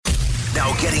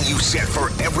getting you set for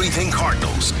everything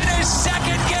Cardinals. His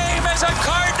second game as a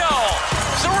Cardinal.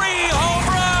 3 home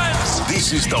runs.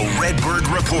 This is the Redbird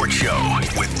Report Show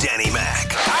with Danny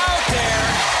Mac. Out there.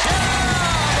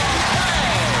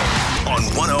 On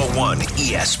 101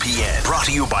 ESPN. Brought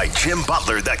to you by Jim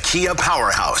Butler, the Kia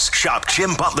Powerhouse. Shop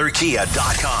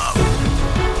JimButlerKia.com.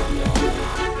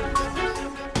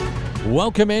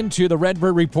 Welcome into the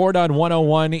Redbird Report on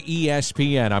 101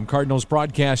 ESPN. I'm Cardinals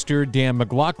broadcaster Dan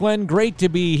McLaughlin. Great to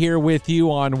be here with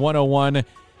you on 101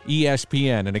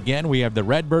 ESPN. And again, we have the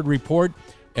Redbird Report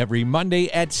every Monday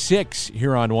at 6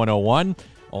 here on 101.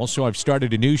 Also, I've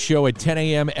started a new show at 10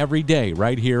 a.m. every day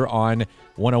right here on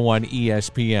 101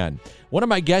 ESPN. One of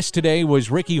my guests today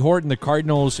was Ricky Horton, the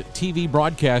Cardinals TV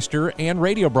broadcaster and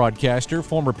radio broadcaster,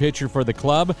 former pitcher for the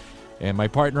club, and my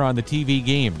partner on the TV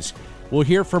games. We'll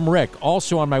hear from Rick.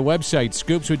 Also on my website,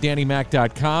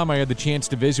 scoopswithdannymac.com, I had the chance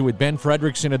to visit with Ben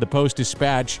Frederickson of the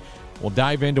Post-Dispatch. We'll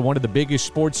dive into one of the biggest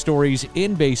sports stories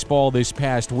in baseball this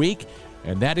past week,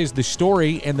 and that is the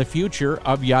story and the future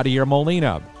of Yadier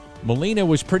Molina. Molina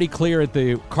was pretty clear at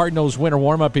the Cardinals winter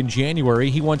warm-up in January.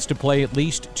 He wants to play at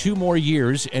least 2 more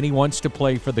years, and he wants to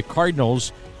play for the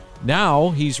Cardinals. Now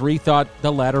he's rethought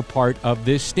the latter part of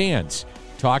this stance.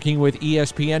 Talking with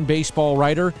ESPN baseball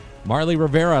writer Marly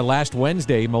Rivera last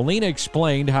Wednesday, Molina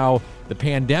explained how the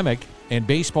pandemic and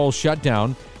baseball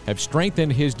shutdown have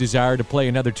strengthened his desire to play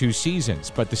another 2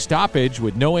 seasons. But the stoppage,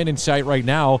 with no end in sight right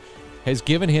now, has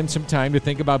given him some time to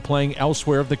think about playing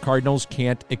elsewhere if the Cardinals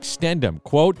can't extend him.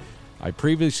 Quote, I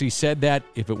previously said that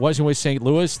if it wasn't with St.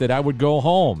 Louis, that I would go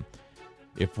home.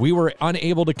 If we were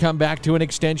unable to come back to an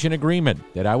extension agreement,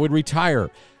 that I would retire.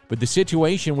 But the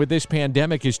situation with this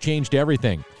pandemic has changed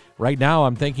everything. Right now,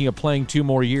 I'm thinking of playing 2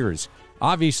 more years.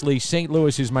 Obviously, St.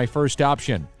 Louis is my first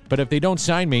option. But if they don't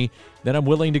sign me, then I'm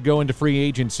willing to go into free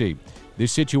agency.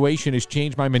 This situation has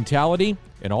changed my mentality,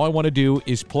 and all I want to do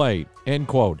is play. End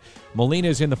quote. Molina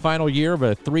is in the final year of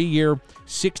a 3-year,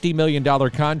 $60 million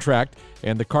contract,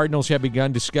 and the Cardinals have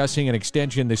begun discussing an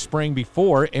extension this spring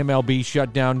before MLB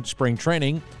shut down spring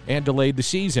training and delayed the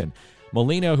season.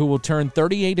 Molina, who will turn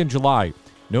 38 in July,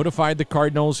 notified the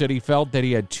Cardinals that he felt that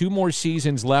he had 2 more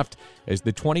seasons left as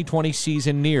the 2020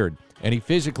 season neared, and he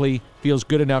physically feels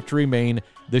good enough to remain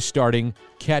the starting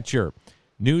catcher.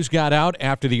 News got out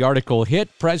after the article hit.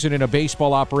 President of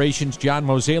Baseball Operations John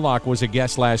Mozeliak was a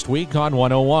guest last week on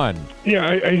 101. Yeah,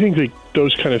 I think that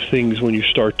those kind of things, when you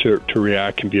start to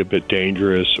react, can be a bit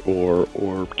dangerous,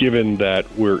 or given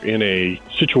that we're in a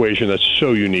situation that's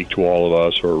so unique to all of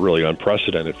us, or really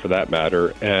unprecedented for that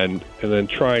matter, and then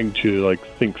trying to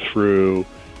think through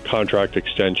contract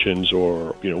extensions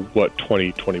or what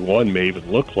 2021 may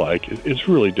even look like is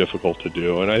really difficult to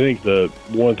do. And I think the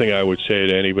one thing I would say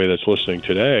to anybody that's listening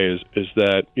today is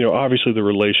that obviously the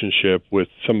relationship with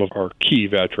some of our key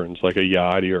veterans like a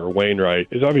Yadi or a Wainwright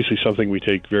is obviously something we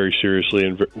take very seriously,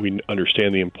 and we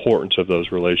understand the importance of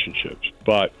those relationships.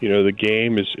 But the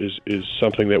game is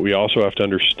something that we also have to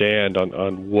understand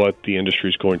on what the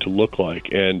industry is going to look like.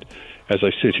 And as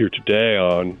I sit here today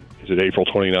on, is it April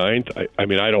 29th? I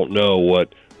mean, I don't know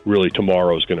what really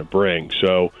tomorrow is going to bring.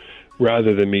 So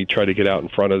rather than me try to get out in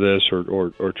front of this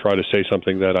or try to say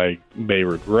something that I may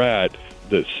regret,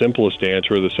 the simplest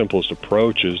answer, the simplest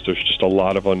approach is there's just a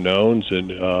lot of unknowns, and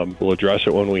we'll address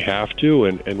it when we have to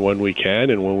and when we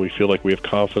can and when we feel like we have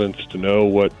confidence to know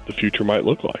what the future might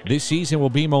look like. This season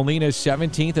will be Molina's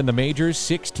 17th in the majors,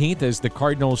 16th as the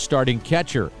Cardinals starting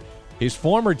catcher. His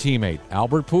former teammate,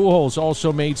 Albert Pujols,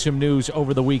 also made some news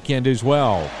over the weekend as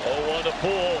well. 0-1 to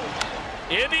Pujols.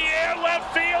 In the air, left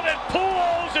field, and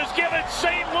Pujols has given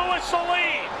St. Louis the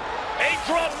lead. A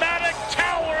dramatic,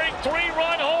 towering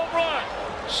 3-run home run.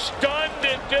 Stunned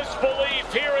in disbelief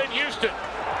here in Houston.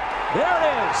 There it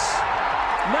is.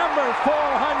 Number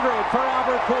 400 for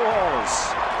Albert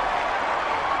Pujols.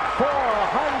 400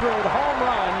 home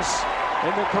runs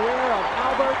in the career of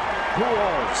Albert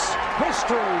Pujols.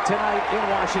 History tonight in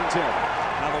Washington.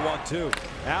 Now the 1-2.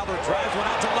 Albert drives one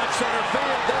out to left center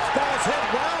field. This ball's hit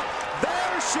well.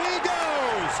 There she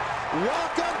goes.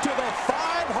 Welcome to the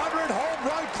 500 home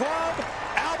run club,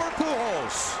 Albert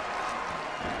Pujols.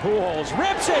 Pujols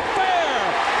rips it fair.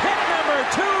 Hit number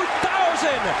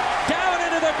 2,000 down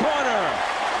into the corner.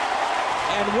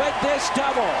 And with this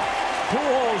double,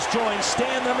 Pujols joins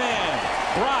Stan the Man,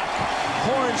 Brock,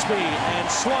 Hornsby, and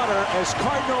Slaughter as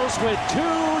Cardinals with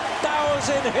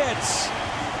 2,000 hits.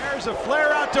 There's a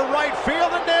flare out to right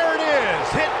field, and there it is.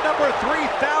 Hit number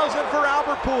 3,000 for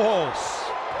Albert Pujols.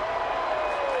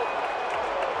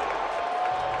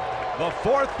 The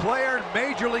 4th player in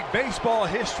Major League Baseball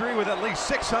history with at least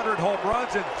 600 home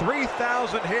runs and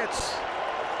 3,000 hits.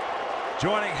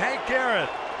 Joining Hank Aaron,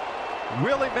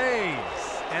 Willie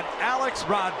Mays, and Alex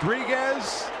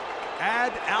Rodriguez.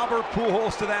 Add Albert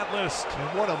Pujols to that list.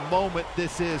 And what a moment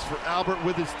this is for Albert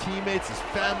with his teammates, his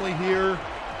family here.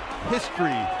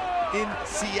 History in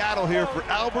Seattle here for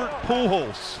Albert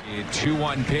Pujols. A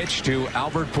 2-1 pitch to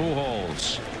Albert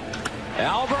Pujols.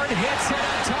 Albert hits it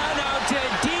a ton out to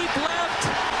deep left.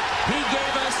 He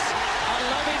gave us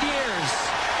 11 years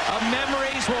of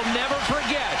memories we'll never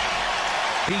forget.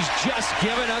 He's just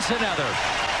given us another.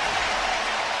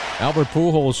 Albert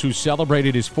Pujols, who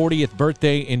celebrated his 40th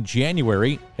birthday in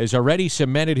January, has already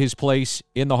cemented his place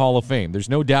in the Hall of Fame. There's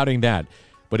no doubting that.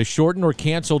 But a shortened or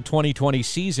canceled 2020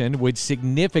 season would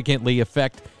significantly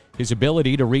affect his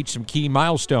ability to reach some key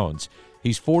milestones.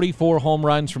 He's 44 home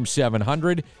runs from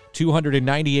 700,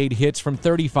 298 hits from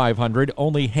 3,500.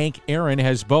 Only Hank Aaron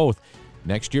has both.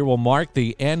 Next year will mark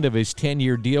the end of his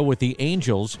 10-year deal with the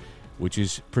Angels, which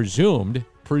is presumed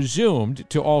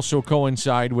to also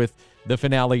coincide with the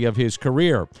finale of his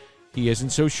career. He isn't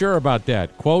so sure about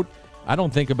that. Quote, "I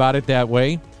don't think about it that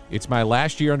way. It's my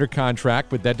last year under contract,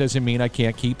 but that doesn't mean I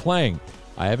can't keep playing.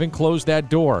 I haven't closed that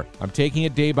door. I'm taking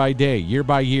it day by day, year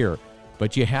by year.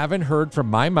 But you haven't heard from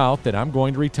my mouth that I'm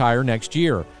going to retire next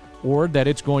year, or that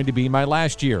it's going to be my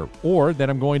last year, or that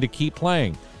I'm going to keep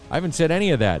playing. I haven't said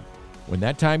any of that. When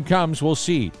that time comes, we'll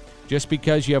see. Just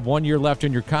because you have 1 year left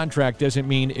on your contract doesn't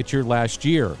mean it's your last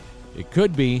year. It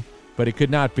could be, but it could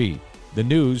not be." The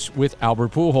news with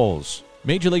Albert Pujols.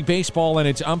 Major League Baseball and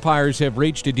its umpires have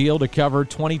reached a deal to cover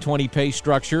 2020 pay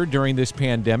structure during this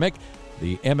pandemic.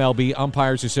 The MLB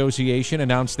Umpires Association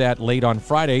announced that late on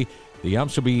Friday. The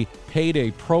umps will be paid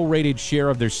a prorated share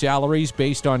of their salaries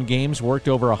based on games worked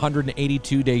over a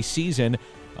 182-day season.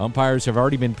 Umpires have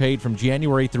already been paid from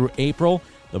January through April.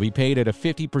 They'll be paid at a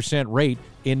 50% rate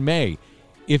in May.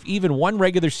 If even one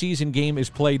regular season game is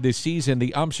played this season,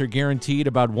 the umps are guaranteed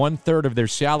about 1/3 of their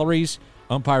salaries.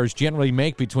 Umpires generally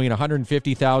make between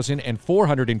 $150,000 and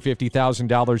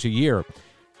 $450,000 a year.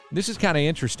 This is kind of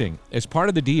interesting. As part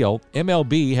of the deal,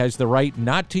 MLB has the right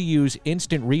not to use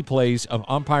instant replays of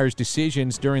umpires'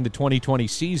 decisions during the 2020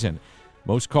 season.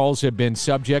 Most calls have been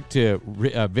subject to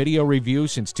video review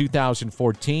since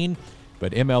 2014,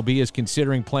 but MLB is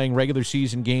considering playing regular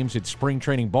season games at spring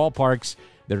training ballparks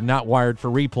that are not wired for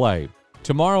replay.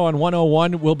 Tomorrow on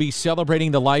 101, we'll be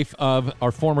celebrating the life of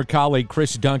our former colleague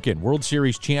Chris Duncan, World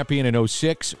Series champion in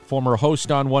 2006, former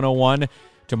host on 101.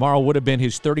 Tomorrow would have been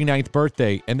his 39th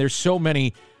birthday, and there's so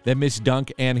many that miss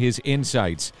Dunk and his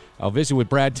insights. I'll visit with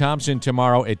Brad Thompson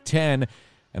tomorrow at 10,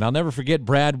 and I'll never forget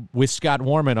Brad with Scott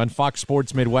Warman on Fox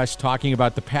Sports Midwest talking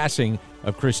about the passing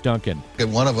of Chris Duncan.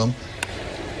 One of them,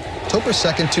 October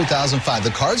 2nd, 2005.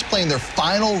 The Cards playing their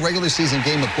final regular season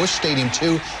game at Busch Stadium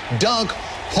 2. Dunk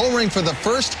homering for the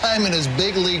first time in his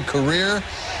big league career.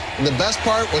 And the best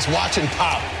part was watching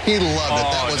Pop. He loved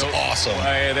it. That was awesome.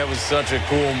 That was such a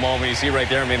cool moment. You see right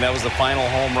there, I mean, that was the final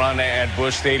home run at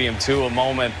Busch Stadium 2, a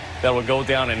moment that will go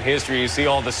down in history. You see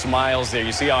all the smiles there.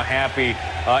 You see how happy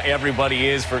everybody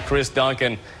is for Chris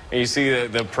Duncan. And you see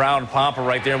the proud Papa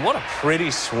right there. What a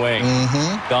pretty swing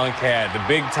Dunk had. The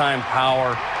big-time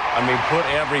power. I mean, put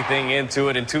everything into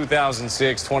it. In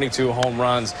 2006, 22 home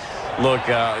runs. Look,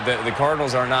 the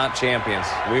Cardinals are not champions.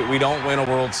 We don't win a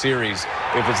World Series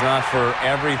if it's not for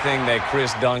everything that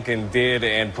Chris Duncan did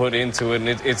and put into it. And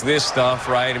it's this stuff,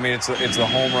 right? I mean, it's the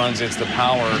home runs, it's the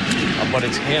power, but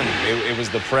it's him. It was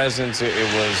the presence, it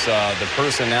was the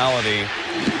personality,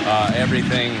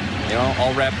 everything, you know,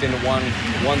 all wrapped into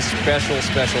one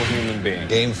special human being.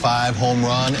 Game 5 home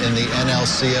run in the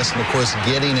NLCS, and of course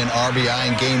getting an RBI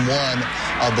in Game 1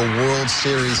 of the World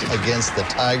Series against the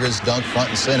Tigers. Dunk front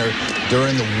and center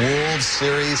during the World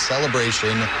Series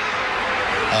celebration.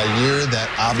 A year that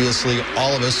obviously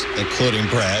all of us, including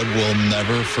Brad, will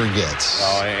never forget.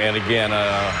 Oh, and again,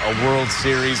 a World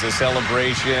Series, a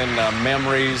celebration,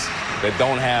 memories that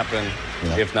don't happen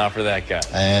if not for that guy.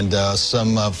 And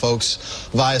some folks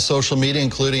via social media,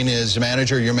 including his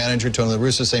manager, your manager, Tony La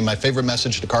Russa, saying, my favorite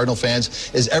message to Cardinal fans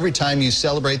is every time you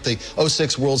celebrate the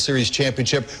 2006 World Series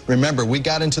championship, remember, we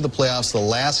got into the playoffs the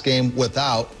last game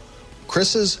without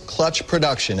Chris's clutch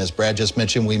production. As Brad just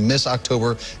mentioned, we miss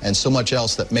October and so much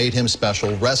else that made him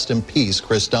special. Rest in peace,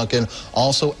 Chris Duncan.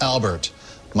 Also, Albert.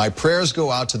 My prayers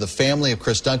go out to the family of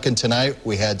Chris Duncan tonight.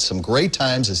 We had some great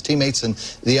times as teammates in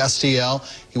the STL.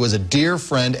 He was a dear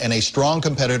friend and a strong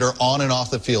competitor on and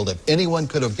off the field. If anyone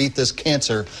could have beat this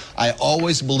cancer, I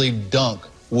always believed Dunk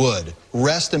would.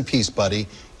 Rest in peace, buddy.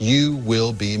 You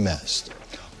will be missed.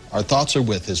 Our thoughts are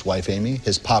with his wife, Amy,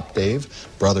 his pop, Dave,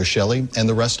 brother, Shelley, and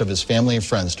the rest of his family and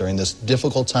friends during this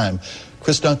difficult time.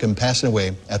 Chris Duncan passing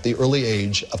away at the early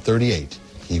age of 38.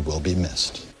 He will be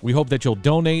missed. We hope that you'll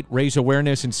donate, raise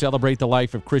awareness, and celebrate the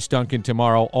life of Chris Duncan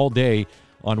tomorrow all day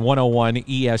on 101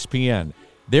 ESPN.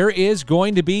 There is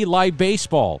going to be live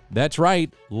baseball. That's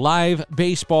right. Live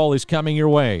baseball is coming your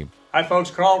way. Hi, folks.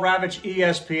 Carl Ravitch,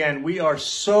 ESPN. We are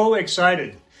so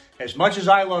excited. As much as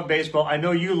I love baseball, I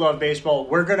know you love baseball.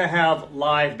 We're going to have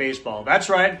live baseball. That's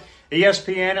right.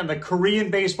 ESPN and the Korean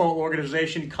Baseball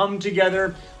Organization come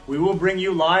together. We will bring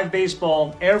you live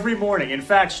baseball every morning. In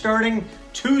fact, starting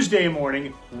Tuesday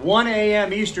morning, 1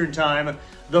 a.m. Eastern Time,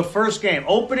 the first game,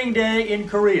 opening day in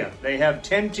Korea. They have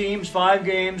 10 teams, 5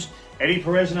 games. Eddie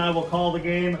Perez and I will call the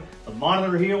game. The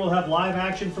monitor here will have live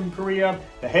action from Korea.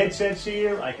 The headset's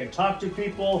here. I can talk to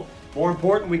people. More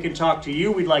important, we can talk to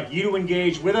you. We'd like you to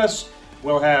engage with us.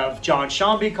 We'll have John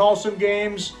Shambi call some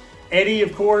games. Eddie,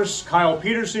 of course, Kyle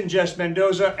Peterson, Jess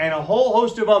Mendoza, and a whole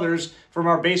host of others from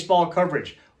our baseball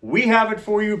coverage. We have it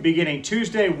for you beginning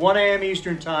Tuesday, 1 a.m.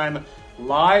 Eastern Time,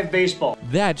 live baseball.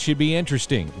 That should be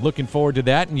interesting. Looking forward to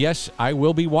that. And yes, I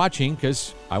will be watching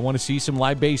because I want to see some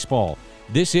live baseball.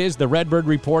 This is the Redbird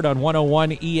Report on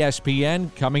 101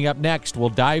 ESPN. Coming up next, we'll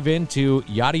dive into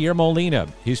Yadier Molina,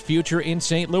 his future in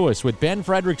St. Louis with Ben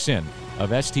Frederickson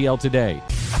of STL Today.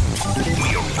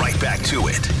 We are right back to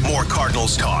it. More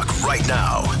Cardinals talk right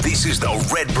now. This is the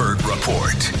Redbird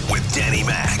Report with Danny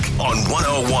Mac on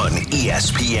 101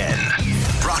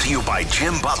 ESPN. Brought to you by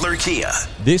Jim Butler Kia.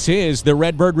 This is the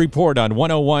Redbird Report on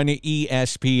 101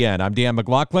 ESPN. I'm Dan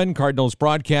McLaughlin, Cardinals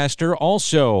broadcaster.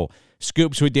 Also,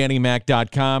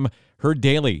 ScoopsWithDannyMac.com, heard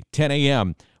daily, 10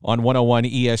 a.m. on 101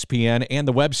 ESPN, and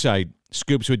the website,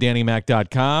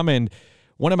 ScoopsWithDannyMac.com. And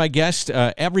one of my guests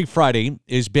every Friday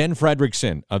is Ben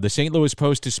Frederickson of the St. Louis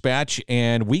Post-Dispatch,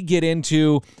 and we get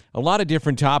into a lot of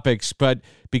different topics, but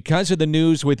because of the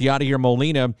news with Yadier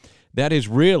Molina, that has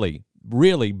really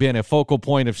been a focal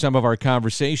point of some of our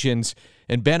conversations.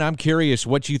 And Ben, I'm curious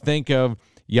what you think of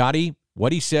Yadi,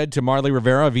 what he said to Marley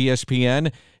Rivera of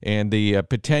ESPN, and the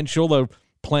potential of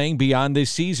playing beyond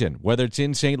this season, whether it's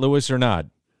in St. Louis or not.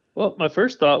 Well, my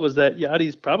first thought was that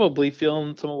Yadi's probably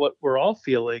feeling some of what we're all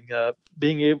feeling,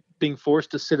 being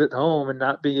forced to sit at home and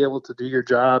not being able to do your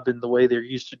job in the way they're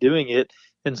used to doing it.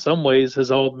 In some ways, has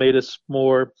all made us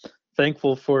more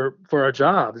thankful for our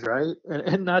jobs, right?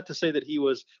 And not to say that he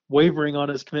was wavering on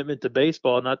his commitment to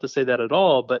baseball, not to say that at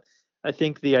all, but I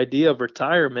think the idea of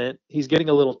retirement, he's getting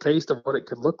a little taste of what it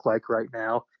could look like right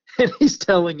now. And he's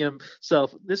telling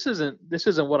himself, this isn't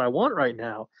what I want right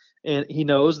now. And he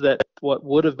knows that what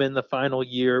would have been the final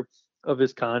year of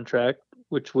his contract,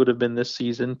 which would have been this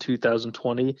season,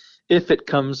 2020, if it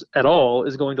comes at all,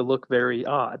 is going to look very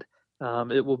odd.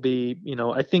 It will be,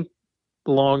 I think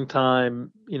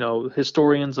long-time,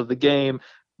 historians of the game,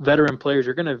 veteran players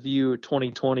are going to view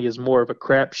 2020 as more of a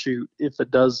crapshoot if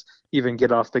it does even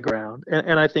get off the ground.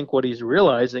 And I think what he's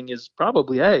realizing is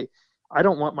probably, hey, I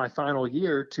don't want my final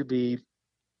year to be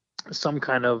some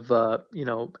kind of,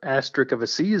 asterisk of a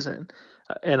season.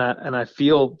 And I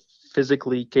feel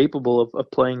physically capable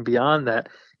of playing beyond that.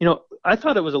 I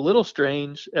thought it was a little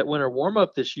strange at winter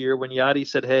warm-up this year when Yadi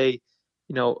said, hey,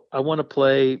 I want to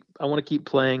play, I want to keep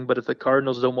playing, but if the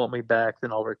Cardinals don't want me back,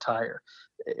 then I'll retire.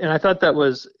 And I thought it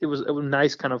was a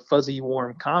nice kind of fuzzy,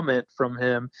 warm comment from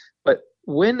him. But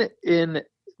when in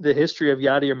the history of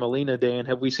Yadier Molina, Dan,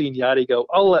 have we seen Yadi go,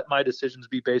 I'll let my decisions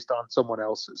be based on someone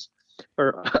else's,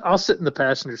 or I'll sit in the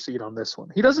passenger seat on this one?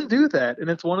 He doesn't do that. And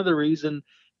it's one of the reasons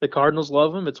the Cardinals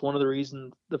love him. It's one of the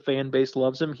reasons the fan base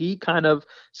loves him. He kind of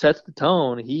sets the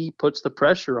tone. He puts the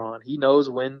pressure on. He knows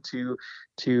when to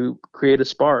create a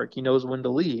spark. He knows when to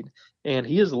lead. And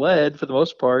he has led, for the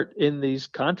most part, in these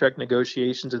contract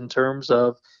negotiations in terms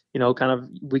of,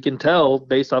 we can tell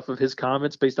based off of his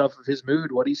comments, based off of his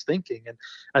mood, what he's thinking. And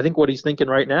I think what he's thinking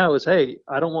right now is, hey,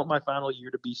 I don't want my final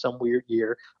year to be some weird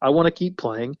year. I want to keep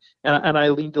playing. And I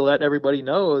need to let everybody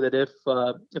know that if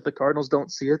the Cardinals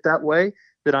don't see it that way,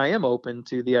 that I am open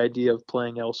to the idea of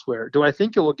playing elsewhere. Do I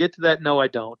think it will get to that? No, I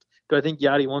don't. Do I think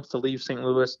Yadi wants to leave St.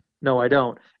 Louis? No, I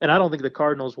don't. And I don't think the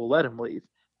Cardinals will let him leave.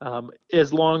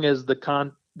 As long as the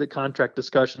contract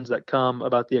discussions that come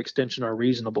about the extension are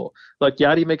reasonable. Like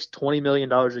Yadi makes $20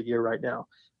 million a year right now.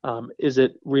 Is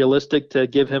it realistic to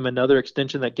give him another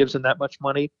extension that gives him that much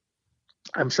money?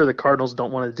 I'm sure the Cardinals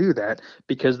don't want to do that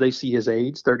because they see his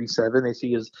age, 37. They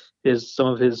see his some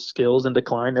of his skills in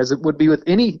decline, as it would be with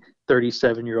any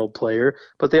 37-year-old player.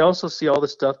 But they also see all the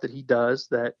stuff that he does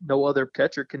that no other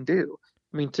catcher can do.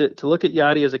 I mean, to look at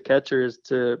Yadi as a catcher is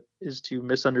to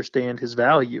misunderstand his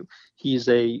value. He's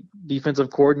a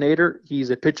defensive coordinator. He's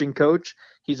a pitching coach.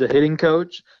 He's a hitting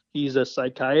coach. He's a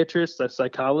psychiatrist, a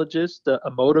psychologist,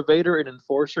 a motivator, an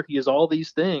enforcer. He is all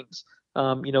these things.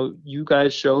 You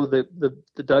guys show the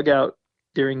dugout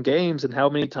during games, and how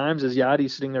many times is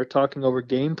Yadi sitting there talking over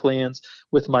game plans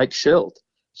with Mike Schilt?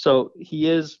 So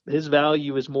his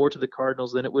value is more to the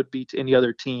Cardinals than it would be to any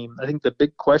other team. I think the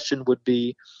big question would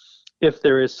be if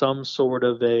there is some sort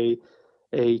of a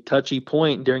touchy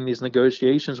point during these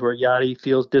negotiations where Yadi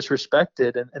feels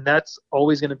disrespected, and that's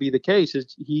always going to be the case.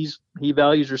 He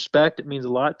values respect. It means a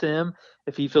lot to him.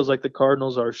 If he feels like the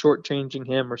Cardinals are shortchanging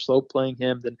him or slow playing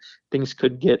him, then things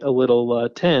could get a little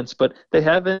tense. But they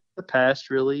haven't in the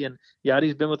past, really. And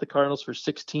Yadi's been with the Cardinals for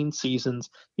 16 seasons.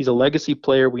 He's a legacy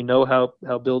player. We know how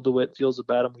Bill DeWitt feels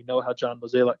about him. We know how John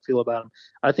Mozeliak feel about him.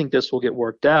 I think this will get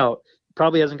worked out.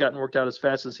 Probably hasn't gotten worked out as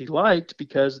fast as he liked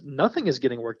because nothing is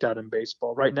getting worked out in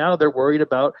baseball. Right now, they're worried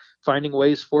about finding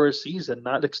ways for a season,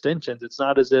 not extensions. It's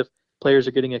not as if players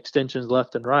are getting extensions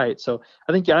left and right. So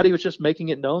I think Yadi was just making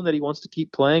it known that he wants to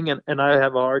keep playing, and I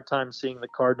have a hard time seeing the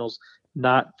Cardinals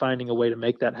not finding a way to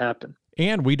make that happen.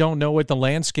 And we don't know what the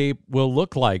landscape will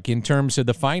look like in terms of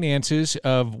the finances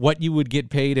of what you would get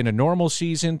paid in a normal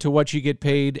season to what you get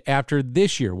paid after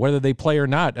this year, whether they play or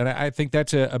not. And I think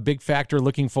that's a big factor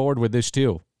looking forward with this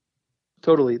too.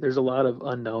 Totally. There's a lot of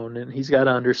unknown, and he's got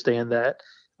to understand that.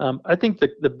 I think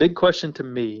the big question to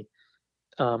me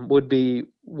would be,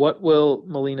 what will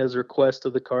Molina's request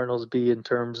of the Cardinals be in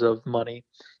terms of money?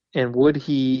 And would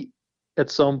he, at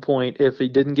some point, if he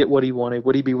didn't get what he wanted,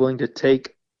 would he be willing to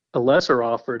take a lesser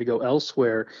offer to go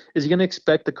elsewhere? Is he going to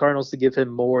expect the Cardinals to give him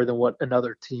more than what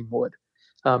another team would?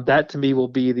 That to me will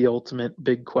be the ultimate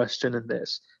big question in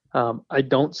this. I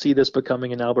don't see this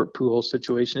becoming an Albert Pujols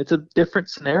situation. It's a different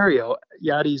scenario.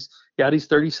 Yadi's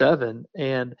 37,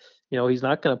 and he's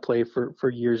not going to play for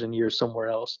years and years somewhere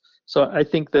else. So I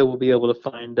think they will be able to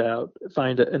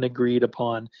find an agreed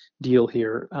upon deal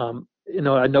here.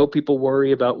 I know people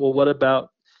worry about, well, what about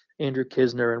Andrew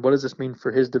Kisner, and what does this mean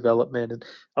for his development? And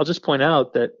I'll just point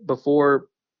out that before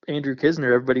Andrew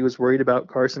Kisner, everybody was worried about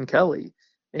Carson Kelly,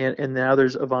 and now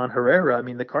there's Ivan Herrera. I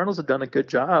mean, the Cardinals have done a good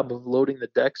job of loading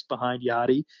the decks behind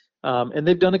Yadi, and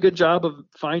they've done a good job of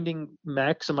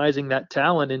maximizing that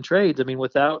talent in trades. I mean,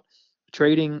 without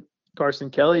trading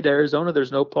Carson Kelly to Arizona,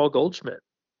 there's no Paul Goldschmidt.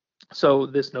 So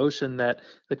this notion that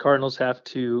the Cardinals have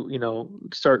to,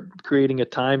 start creating a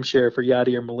timeshare for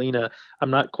Yadi or Molina, I'm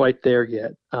not quite there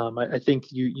yet. I think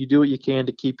you do what you can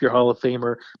to keep your Hall of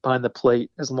Famer behind the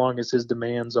plate as long as his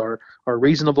demands are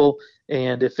reasonable.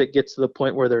 And if it gets to the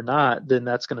point where they're not, then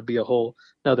that's going to be a whole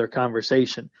another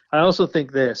conversation. I also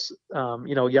think this,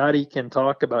 Yadi can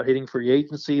talk about hitting free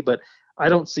agency, but I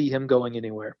don't see him going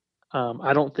anywhere.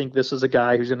 I don't think this is a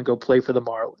guy who's going to go play for the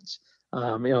Marlins.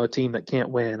 A team that can't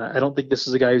win. I don't think this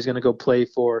is a guy who's going to go play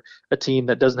for a team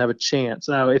that doesn't have a chance.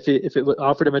 Now, if it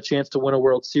offered him a chance to win a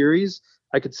World Series,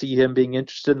 I could see him being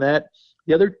interested in that.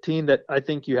 The other team that I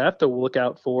think you have to look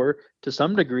out for to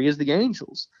some degree is the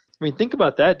Angels. I mean, think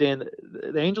about that, Dan.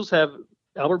 The Angels have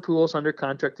Albert Pujols under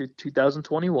contract through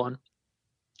 2021.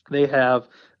 They have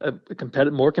a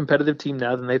more competitive team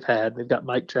now than they've had. They've got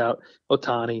Mike Trout,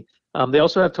 Ohtani. They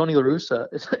also have Tony La Russa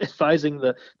advising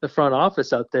the front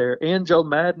office out there, and Joe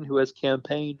Madden, who has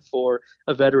campaigned for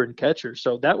a veteran catcher.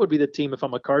 So that would be the team, if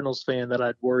I'm a Cardinals fan, that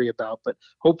I'd worry about. But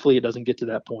hopefully it doesn't get to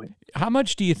that point. How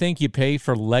much do you think you pay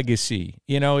for legacy?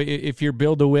 If you're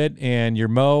Bill DeWitt and you're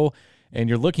Mo, and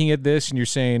you're looking at this and you're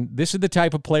saying, this is the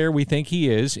type of player we think he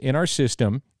is in our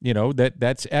system,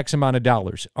 that's X amount of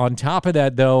dollars. On top of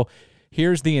that, though,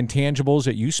 here's the intangibles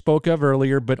that you spoke of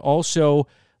earlier, but also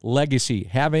legacy,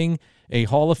 having a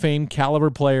Hall of Fame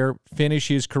caliber player finish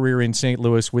his career in St.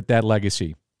 Louis with that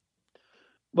legacy.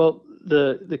 Well,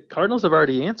 the Cardinals have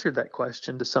already answered that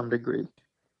question to some degree.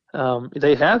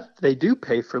 They do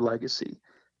pay for legacy,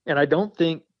 and I don't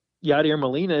think Yadier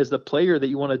Molina is the player that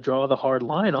you want to draw the hard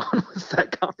line on with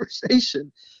that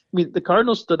conversation. I mean, the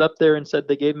Cardinals stood up there and said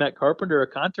they gave Matt Carpenter a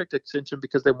contract extension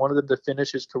because they wanted him to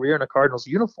finish his career in a Cardinals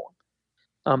uniform.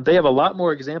 They have a lot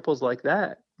more examples like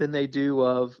that than they do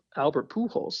of Albert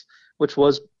Pujols, which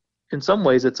was in some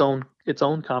ways its own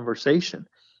conversation.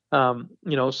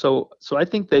 So I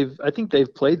think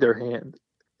they've played their hand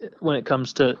when it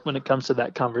comes to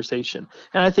that conversation,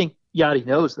 and I think Yadi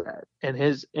knows that, and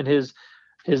his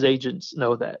agents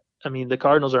know that. I mean, the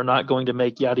Cardinals are not going to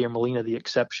make Yadier Molina the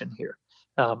exception here.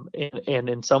 And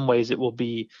in some ways it will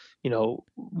be,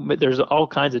 there's all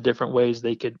kinds of different ways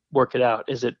they could work it out.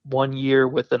 Is it 1 year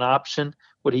with an option?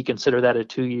 Would he consider that a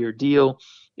 2-year deal?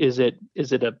 Is it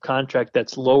a contract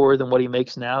that's lower than what he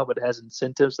makes now, but has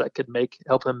incentives that could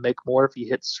help him make more if he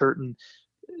hits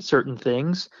certain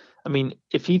things? I mean,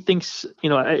 if he thinks,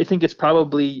 I think it's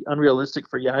probably unrealistic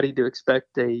for Yadi to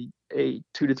expect a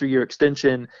 2 to 3 year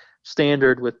extension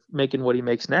standard with making what he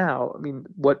makes now. I mean,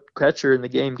 what catcher in the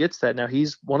game gets that? Now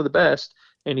he's one of the best,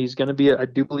 and he's going to be, I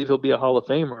do believe he'll be a Hall of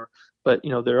Famer. But,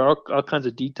 there are all kinds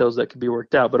of details that can be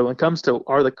worked out. But when it comes to,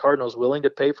 are the Cardinals willing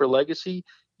to pay for legacy?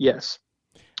 Yes.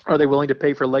 Are they willing to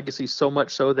pay for legacy so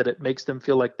much so that it makes them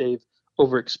feel like they've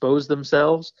overexposed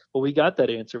themselves? Well, we got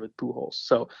that answer with Pujols.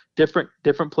 So different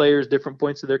players, different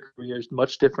points of their careers,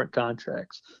 much different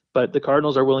contracts. But the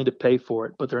Cardinals are willing to pay for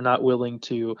it, but they're not willing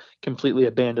to completely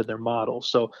abandon their model.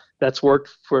 So that's worked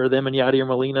for them and Yadier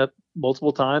Molina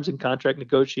multiple times in contract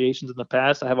negotiations in the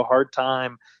past. I have a hard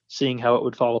time seeing how it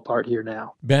would fall apart here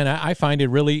now. Ben, I find it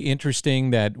really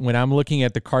interesting that when I'm looking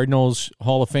at the Cardinals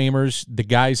Hall of Famers, the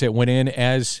guys that went in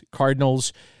as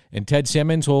Cardinals, and Ted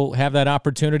Simmons will have that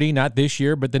opportunity, not this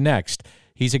year, but the next.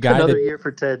 He's a guy another year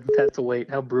for Ted. Had to wait.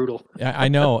 How brutal. I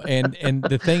know. And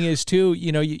the thing is, too,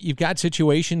 you've got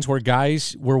situations where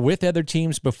guys were with other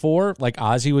teams before, like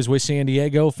Ozzie was with San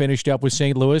Diego, finished up with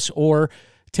St. Louis, or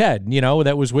Ted,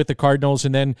 that was with the Cardinals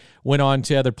and then went on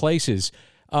to other places.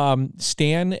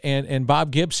 Stan and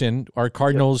Bob Gibson are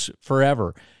Cardinals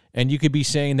forever. And you could be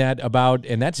saying that about,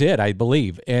 and that's it, I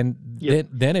believe. And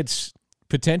then it's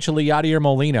potentially Yadier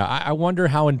Molina. I wonder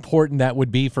how important that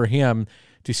would be for him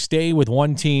to stay with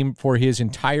one team for his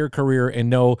entire career and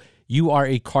know you are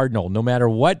a Cardinal. No matter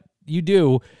what you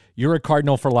do, you're a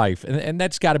Cardinal for life. And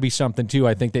that's got to be something, too,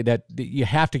 I think that you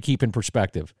have to keep in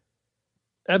perspective.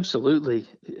 Absolutely.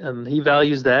 He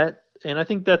values that. And I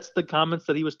think that's the comments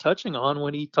that he was touching on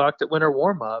when he talked at winter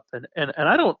warm-up. And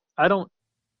I don't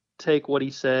take what he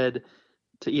said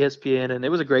to ESPN, and it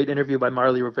was a great interview by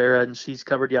Marley Rivera, and she's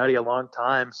covered Yadi a long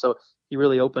time, so he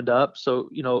really opened up.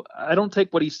 So, I don't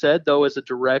take what he said, though, as a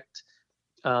direct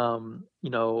opposite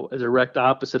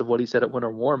of what he said at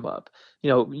winter warm-up.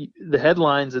 The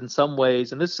headlines in some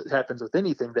ways, and this happens with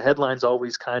anything, the headlines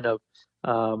always kind of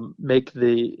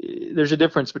there's a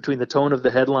difference between the tone of the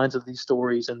headlines of these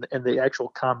stories and the actual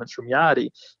comments from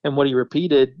Yadi. And what he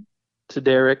repeated to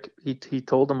Derek, he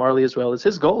told to Marley as well, is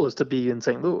his goal is to be in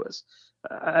St. Louis.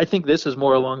 I think this is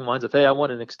more along the lines of, hey, I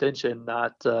want an extension,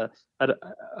 I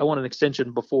want an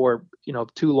extension before,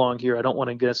 too long here. I don't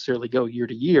want to necessarily go year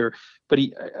to year. But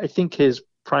I think his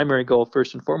primary goal,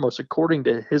 first and foremost, according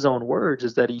to his own words,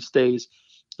 is that he stays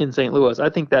in St. Louis.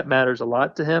 I think that matters a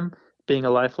lot to him, being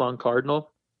a lifelong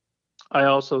Cardinal. I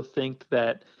also think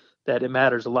that it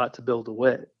matters a lot to Bill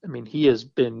DeWitt. I mean, he has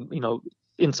been,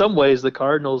 in some ways, the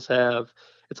Cardinals have.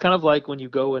 It's kind of like when you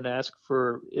go and ask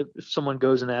for, if someone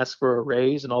goes and asks for a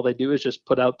raise and all they do is just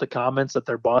put out the comments that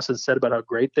their boss has said about how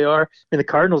great they are. And the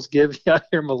Cardinals give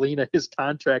Yadier Molina his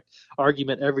contract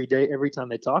argument every day, every time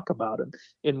they talk about him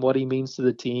and what he means to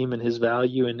the team and his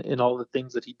value and all the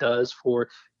things that he does for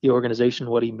the organization,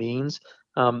 what he means.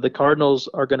 The Cardinals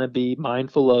are going to be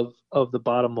mindful of the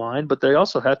bottom line, but they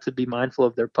also have to be mindful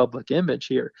of their public image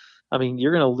here. I mean,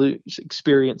 you're going to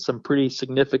experience some pretty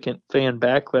significant fan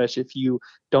backlash if you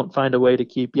don't find a way to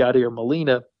keep Yadier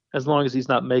Molina, as long as he's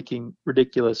not making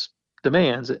ridiculous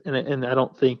demands. And I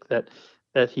don't think that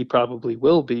he probably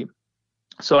will be.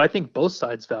 So I think both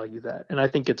sides value that. And I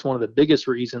think it's one of the biggest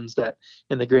reasons that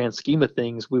in the grand scheme of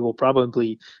things, we will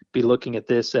probably be looking at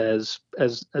this as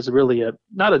really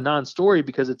not a non-story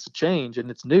because it's a change and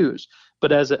it's news,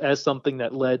 but as something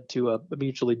that led to a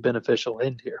mutually beneficial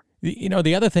end here.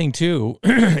 The other thing too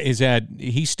is that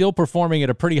he's still performing at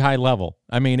a pretty high level.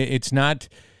 I mean, it's not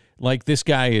like this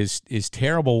guy is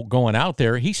terrible going out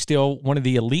there. He's still one of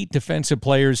the elite defensive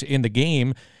players in the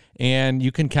game. And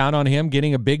you can count on him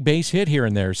getting a big base hit here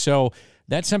and there. So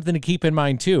that's something to keep in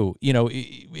mind, too.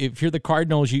 If you're the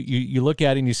Cardinals, you look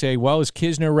at it and you say, well, is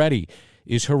Kisner ready?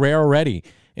 Is Herrera ready?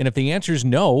 And if the answer is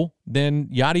no, then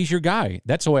Yadi's your guy.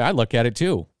 That's the way I look at it,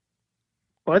 too.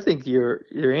 Well, I think your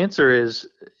answer is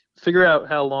figure out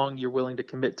how long you're willing to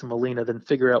commit to Molina, then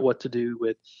figure out what to do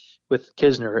with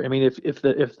Kisner. I mean, if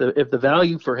the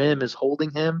value for him is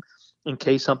holding him in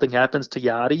case something happens to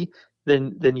Yadi,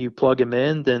 then you plug him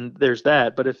in, then there's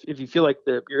that. But if you feel like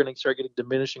you're going to start getting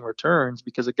diminishing returns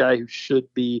because a guy who should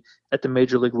be at the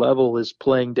major league level is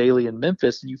playing daily in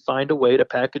Memphis, and you find a way to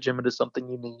package him into something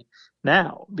you need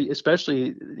now,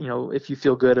 especially, if you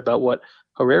feel good about what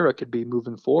Herrera could be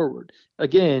moving forward.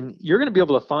 Again, you're going to be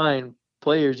able to find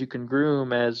players you can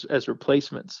groom as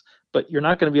replacements, but you're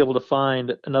not going to be able to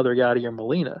find another Yadier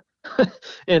Molina.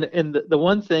 and the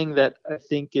one thing that I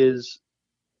think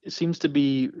it seems to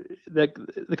be that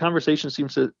the conversation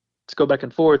seems to go back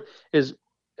and forth is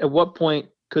at what point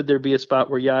could there be a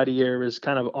spot where Yadier is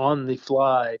kind of on the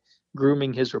fly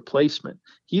grooming his replacement?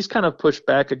 He's kind of pushed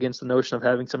back against the notion of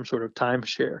having some sort of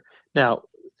timeshare. Now,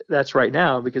 that's right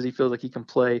now because he feels like he can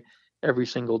play every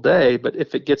single day. But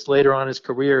if it gets later on in his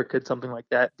career, could something like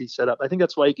that be set up? I think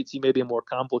that's why you could see maybe a more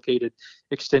complicated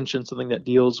extension, something that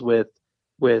deals with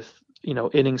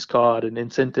innings caught and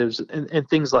incentives and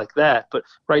things like that. But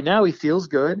right now he feels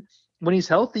good. When he's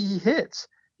healthy, he hits.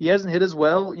 He hasn't hit as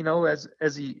well,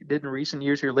 as he did in recent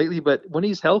years here lately. But when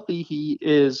he's healthy, he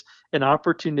is an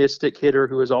opportunistic hitter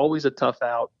who is always a tough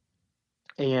out.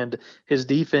 And his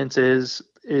defense is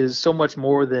so much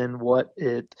more than what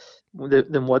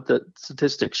the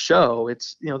statistics show.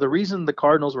 It's the reason the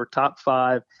Cardinals were top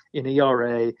 5 in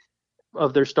ERA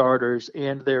of their starters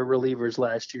and their relievers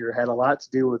last year had a lot to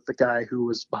do with the guy who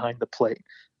was behind the plate.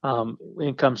 When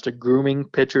it comes to grooming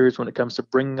pitchers, when it comes to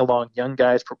bringing along young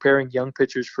guys, preparing young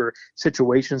pitchers for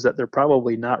situations that they're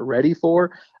probably not ready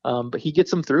for, but he gets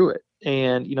them through it.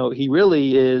 And he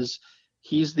really is.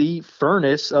 He's the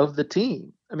furnace of the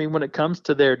team. I mean, when it comes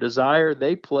to their desire,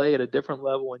 they play at a different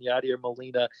level when Yadier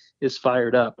Molina is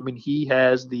fired up. I mean, he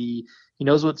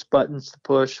knows what's buttons to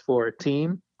push for a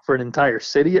team, for an entire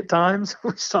city at times.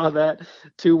 We saw that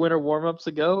 2 winter warmups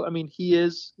ago. I mean,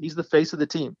 he's the face of the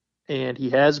team, and he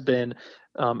has been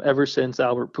ever since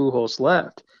Albert Pujols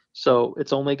left. So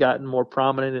it's only gotten more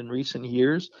prominent in recent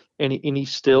years, and he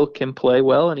still can play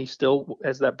well, and he still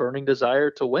has that burning desire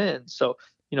to win. So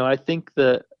I think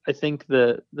the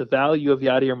value of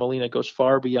Yadier Molina goes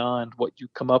far beyond what you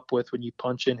come up with when you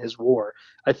punch in his WAR.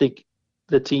 I think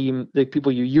the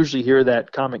people you usually hear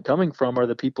that comment coming from are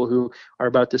the people who are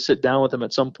about to sit down with him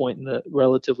at some point in the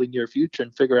relatively near future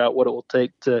and figure out what it will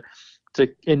take to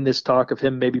end this talk of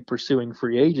him maybe pursuing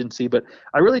free agency. But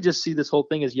I really just see this whole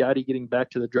thing as Yadi getting back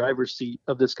to the driver's seat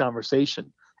of this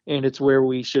conversation, and it's where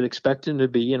we should expect him to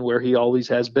be and where he always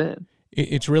has been.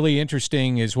 It's really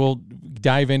interesting as we'll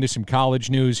dive into some college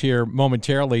news here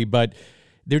momentarily, but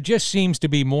there just seems to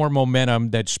be more momentum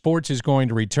that sports is going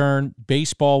to return,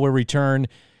 baseball will return.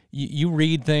 You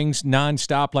read things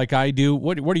nonstop like I do.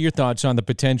 What are your thoughts on the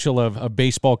potential of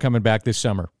baseball coming back this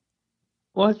summer?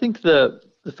 Well, I think the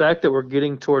fact that we're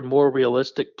getting toward more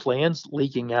realistic plans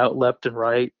leaking out left and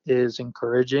right is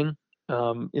encouraging.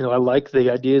 I like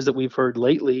the ideas that we've heard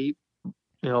lately,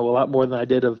 a lot more than I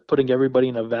did of putting everybody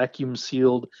in a vacuum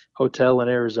sealed hotel in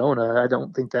Arizona. I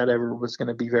don't think that ever was going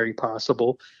to be very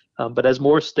possible. But as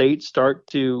more states start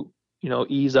to,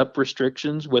 ease up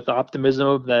restrictions with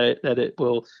optimism that it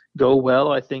will go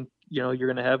well, I think, you're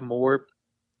going to have more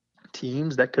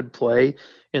teams that could play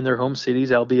in their home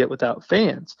cities, albeit without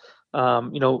fans. I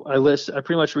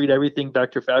pretty much read everything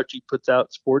Dr. Fauci puts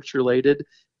out sports related.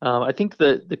 I think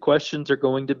that the questions are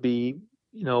going to be,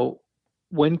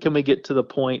 when can we get to the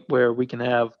point where we can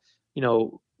have,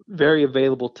 very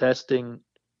available testing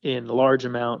in large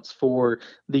amounts for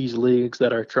these leagues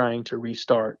that are trying to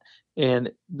restart?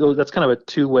 And that's kind of a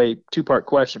two-part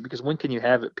question, because when can you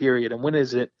have it, period? And when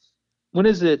is it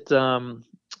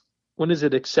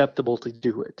acceptable to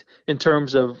do it? In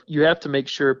terms of, you have to make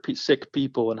sure sick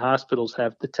people and hospitals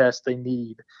have the tests they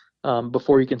need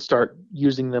before you can start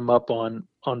using them up on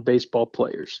baseball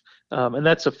players. And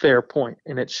that's a fair point,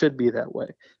 and it should be that way.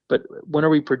 But when are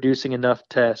we producing enough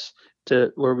tests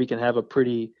to where we can have a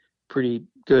pretty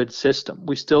good system?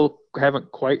 We still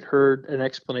haven't quite heard an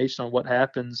explanation on what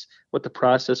happens, what the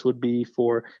process would be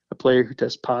for a player who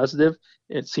tests positive.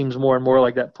 It seems more and more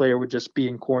like that player would just be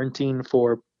in quarantine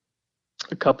for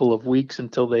a couple of weeks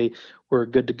until they were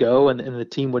good to go, and the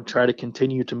team would try to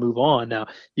continue to move on. Now,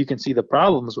 you can see the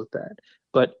problems with that,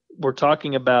 but we're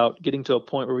talking about getting to a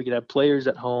point where we could have players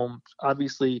at home,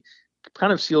 obviously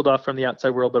kind of sealed off from the outside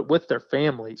world, but with their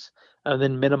families, and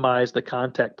then minimize the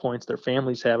contact points their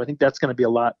families have. I think that's going to be a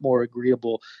lot more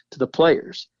agreeable to the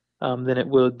players than it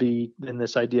would be in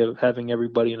this idea of having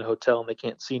everybody in a hotel and they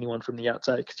can't see anyone from the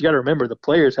outside. Because you got to remember, the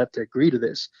players have to agree to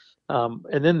this.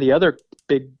 And then the other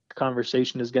big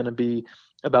conversation is going to be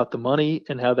about the money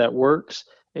and how that works.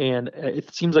 And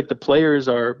it seems like the players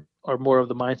are more of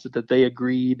the mindset that they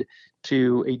agreed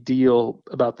to a deal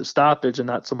about the stoppage and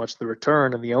not so much the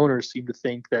return. And the owners seem to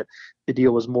think that the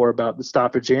deal was more about the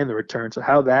stoppage and the return. So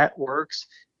how that works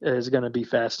is going to be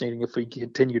fascinating if we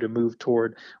continue to move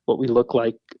toward what we look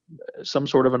like some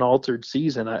sort of an altered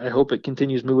season. I hope it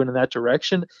continues moving in that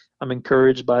direction. I'm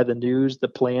encouraged by the news, the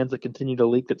plans that continue to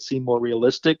leak that seem more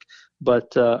realistic,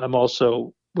 but I'm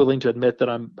also willing to admit that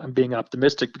I'm being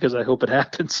optimistic because I hope it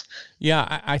happens.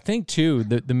 Yeah, I think too,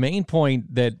 the main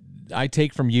point that I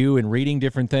take from you and reading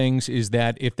different things is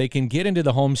that if they can get into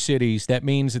the home cities, that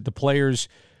means that the players,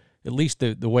 at least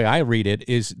the way I read it,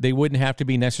 is they wouldn't have to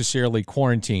be necessarily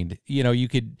quarantined. You're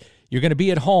going to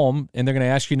be at home and they're going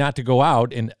to ask you not to go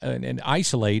out and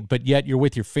isolate, but yet you're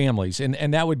with your families.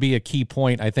 And that would be a key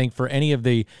point, I think, for any of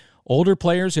the older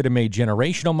players that have made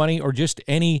generational money, or just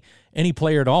any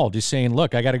player at all, just saying,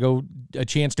 look, I got a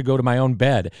chance to go to my own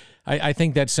bed. I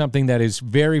think that's something that is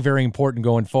very, very important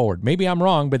going forward. Maybe I'm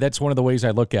wrong, but that's one of the ways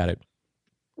I look at it.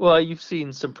 Well, you've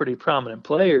seen some pretty prominent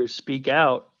players speak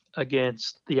out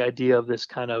against the idea of this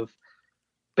kind of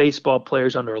baseball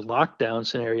players under a lockdown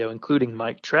scenario, including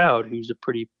Mike Trout, who's a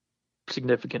pretty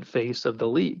significant face of the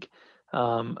league.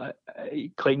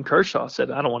 Clayton Kershaw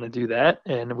said, I don't want to do that,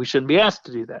 and we shouldn't be asked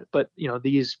to do that. But,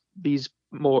 these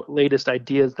more latest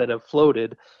ideas that have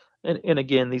floated, and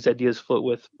again, these ideas float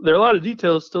with, there are a lot of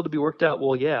details still to be worked out.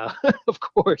 Well, yeah, of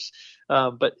course.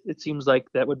 But it seems like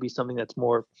that would be something that's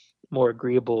more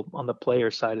agreeable on the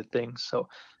player side of things. So,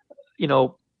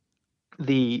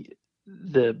 the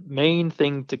main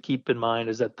thing to keep in mind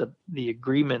is that the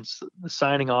agreements, the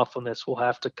signing off on this will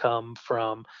have to come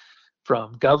from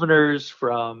governors,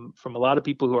 from a lot of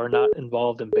people who are not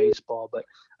involved in baseball. But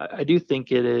I do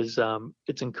think it is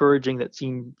it's encouraging that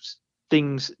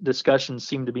discussions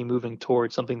seem to be moving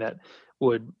towards something that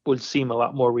would seem a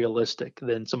lot more realistic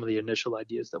than some of the initial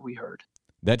ideas that we heard.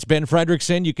 That's Ben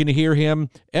Frederickson. You can hear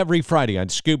him every Friday on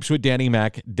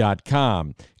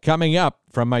scoopswithdannymac.com. Coming up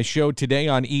from my show today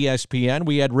on ESPN,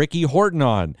 we had Ricky Horton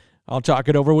on. I'll talk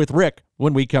it over with Rick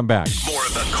when we come back. More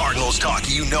of the Cardinals talk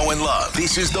you know and love.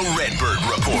 This is the Redbird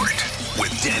Report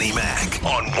with Danny Mac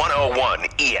on 101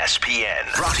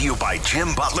 ESPN. Brought to you by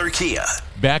Jim Butler Kia.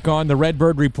 Back on the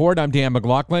Redbird Report, I'm Dan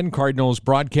McLaughlin, Cardinals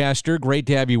broadcaster. Great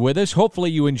to have you with us.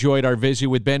 Hopefully you enjoyed our visit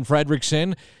with Ben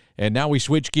Frederickson. And now we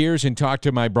switch gears and talk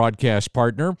to my broadcast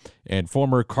partner and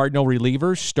former Cardinal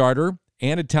reliever, starter,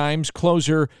 and at times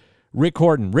closer, Rick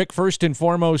Horton. Rick, first and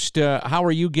foremost, how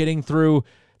are you getting through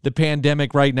the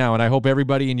pandemic right now? And I hope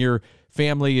everybody in your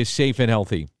family is safe and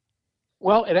healthy.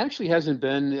 Well, it actually hasn't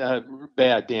been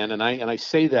bad, Dan, and I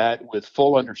say that with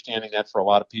full understanding that for a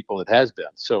lot of people it has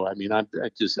been. So, I mean, I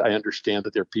understand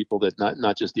that there are people that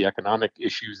not just the economic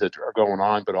issues that are going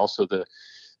on, but also the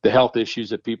health issues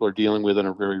that people are dealing with in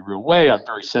a very real way. I'm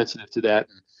very sensitive to that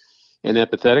and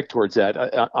empathetic towards that.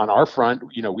 On our front,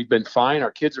 we've been fine. Our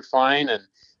kids are fine, and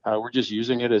we're just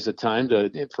using it as a time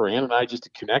for Ann and I just to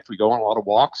connect. We go on a lot of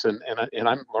walks, and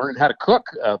I'm learning how to cook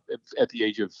at the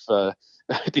age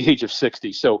of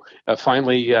 60. So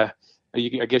finally, I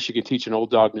guess you can teach an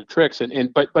old dog new tricks.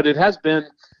 But it has been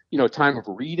a time of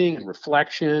reading and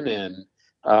reflection, and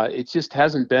it just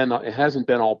hasn't been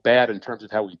all bad in terms of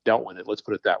how we dealt with it. Let's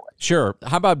put it that way. Sure.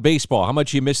 How about baseball? How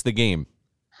much you missed the game?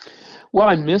 Well,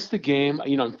 I missed the game.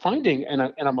 I'm finding, and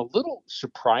I'm a little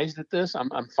surprised at this.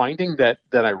 I'm finding that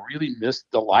I really missed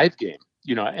the live game.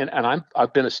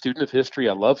 I've been a student of history.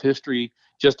 I love history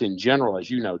just in general, as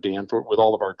you know, Dan, with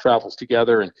all of our travels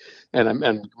together, and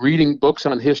I'm reading books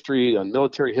on history, on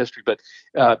military history. But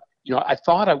I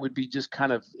thought I would be just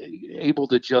kind of able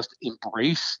to just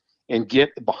embrace and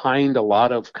get behind a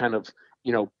lot of kind of,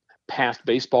 past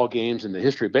baseball games in the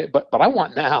history. But I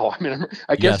want now. I mean,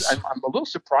 I guess yes. I'm a little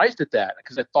surprised at that,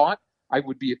 because I thought I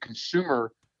would be a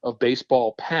consumer of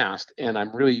baseball past, and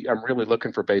I'm really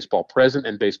looking for baseball present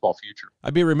and baseball future.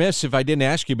 I'd be remiss if I didn't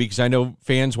ask you, because I know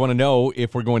fans want to know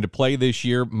if we're going to play this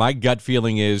year. My gut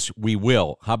feeling is we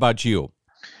will. How about you?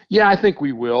 Yeah, I think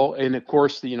we will. And of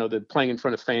course, the playing in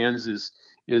front of fans is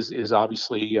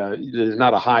obviously there's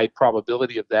not a high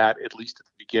probability of that, at least at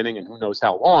the beginning, and who knows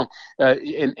how long.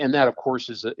 And that, of course,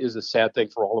 is a sad thing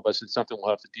for all of us. It's something we'll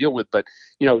have to deal with. But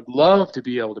love to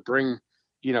be able to bring,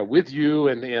 with you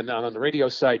and on the radio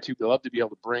side too. Love to be able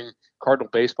to bring Cardinal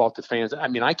baseball to fans. I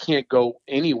mean, I can't go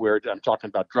anywhere. I'm talking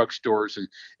about drugstores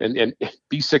and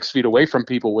be 6 feet away from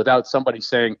people without somebody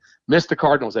saying, "Miss the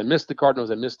Cardinals! I miss the Cardinals!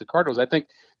 I miss the Cardinals!" I think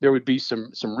there would be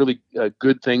some really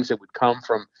good things that would come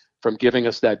from giving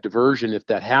us that diversion if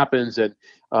that happens. And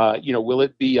will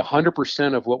it be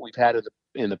 100% of what we've had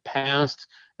in the past?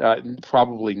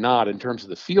 Probably not in terms of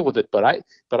the feel of it, but I'd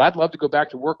love to go back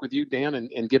to work with you, Dan,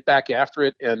 and get back after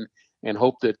it and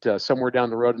hope that somewhere down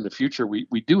the road in the future we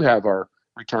do have our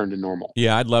return to normal.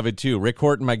 Yeah, I'd love it too. Rick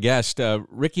Horton, my guest.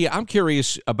 Ricky, I'm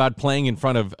curious about playing in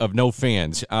front of no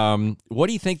fans. What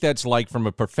do you think that's like from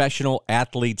a professional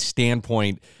athlete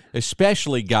standpoint,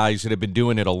 especially guys that have been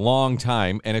doing it a long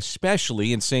time, and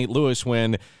especially in St. Louis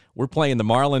when we're playing the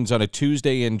Marlins on a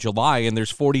Tuesday in July and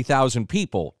there's 40,000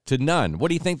 people to none? What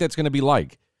do you think that's going to be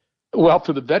like? Well,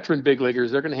 for the veteran big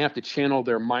leaguers, they're going to have to channel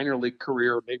their minor league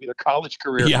career, maybe their college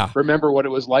career. Yeah. Remember what it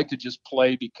was like to just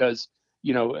play, because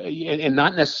and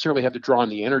not necessarily have to draw on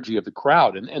the energy of the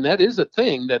crowd. And that is a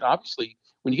thing that obviously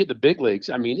when you get the big leagues,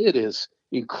 I mean, it is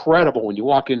incredible when you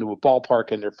walk into a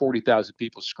ballpark and there are 40,000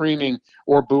 people screaming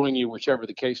or booing you, whichever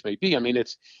the case may be.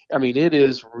 It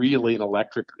is really an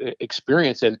electric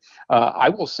experience. And I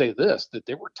will say this, that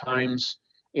there were times,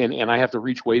 and I have to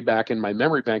reach way back in my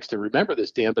memory banks to remember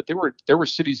this, Dan, but there were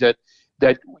cities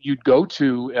that you'd go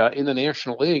to in the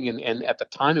National League, and at the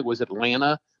time it was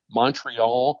Atlanta,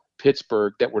 Montreal,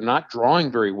 Pittsburgh, that were not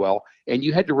drawing very well, and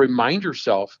you had to remind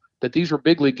yourself that these were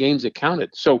big league games that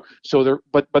counted.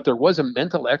 But there was a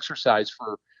mental exercise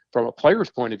from a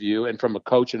player's point of view and from a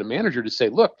coach and a manager to say,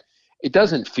 look, it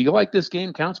doesn't feel like this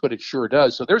game counts, but it sure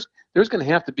does. So there's going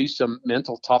to have to be some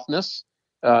mental toughness,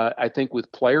 I think,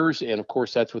 with players, and of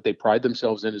course that's what they pride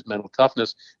themselves in, is mental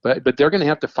toughness. But they're going to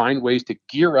have to find ways to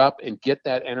gear up and get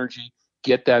that energy,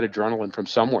 get that adrenaline from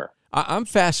somewhere. I'm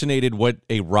fascinated what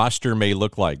a roster may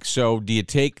look like. So do you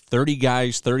take 30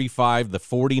 guys, 35, the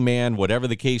 40-man, whatever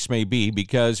the case may be?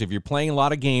 Because if you're playing a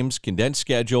lot of games, condensed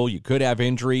schedule, you could have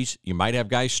injuries. You might have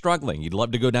guys struggling. You'd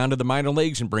love to go down to the minor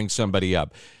leagues and bring somebody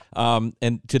up.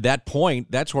 And to that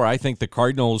point, that's where I think the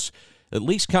Cardinals, at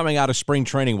least coming out of spring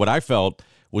training, what I felt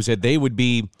was that they would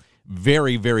be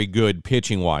very, very good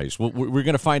pitching-wise. We're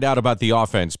going to find out about the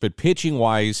offense, but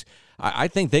pitching-wise, I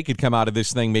think they could come out of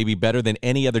this thing maybe better than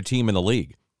any other team in the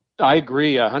league. I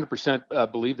agree.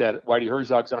 100% believe that. Whitey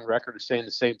Herzog's on record as saying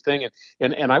the same thing.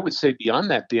 And I would say beyond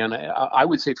that, Dan, I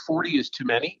would say 40 is too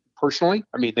many, personally.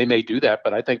 I mean, they may do that,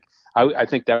 but I think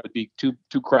that would be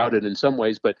too crowded in some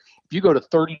ways. But if you go to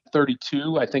 30,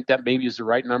 32, I think that maybe is the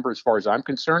right number as far as I'm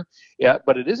concerned. Yeah,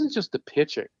 but it isn't just the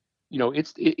pitching.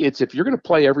 It's if you're going to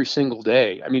play every single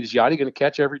day. I mean, is Yachty going to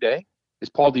catch every day? Is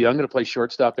Paul DeJong going to play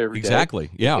shortstop every day? Exactly.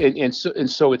 Yeah. And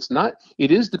so it's not. It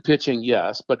is the pitching,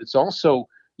 yes, but it's also,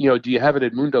 do you have an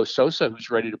Edmundo Sosa who's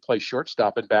ready to play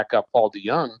shortstop and back up Paul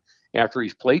DeJong after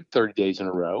he's played 30 days in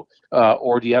a row,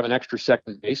 or do you have an extra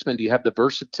second baseman? Do you have the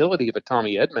versatility of a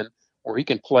Tommy Edman where he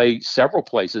can play several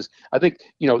places? I think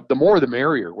the more the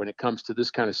merrier when it comes to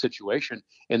this kind of situation,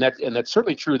 and that's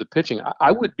certainly true of the pitching.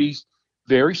 I would be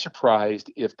very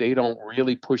surprised if they don't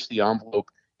really push the envelope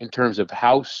in terms of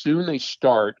how soon they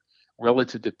start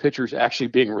relative to pitchers actually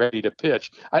being ready to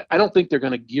pitch. I don't think they're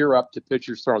going to gear up to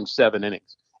pitchers throwing 7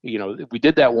 innings. We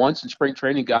did that once in spring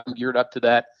training, got them geared up to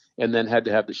that, and then had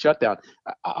to have the shutdown.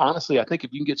 Honestly, I think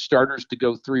if you can get starters to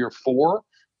go 3 or 4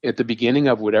 at the beginning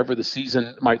of whatever the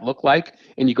season might look like,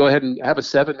 and you go ahead and have a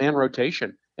 7-man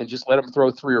rotation and just let them throw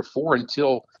 3 or 4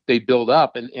 until they build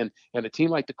up. And a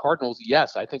team like the Cardinals,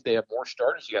 yes, I think they have more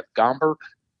starters. You have Gomber,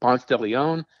 Ponce de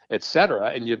Leon, et cetera.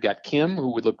 And you've got Kim,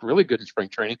 who would look really good in spring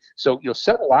training. So,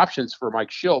 several options for Mike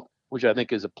Schilt, which I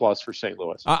think is a plus for St.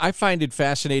 Louis. I find it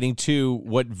fascinating, too,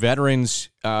 what veterans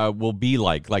will be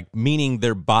like meaning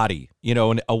their body.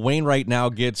 A Wainwright now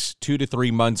gets 2 to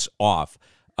 3 months off.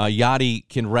 Yachty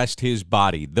can rest his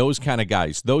body. Those kind of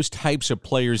guys, those types of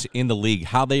players in the league,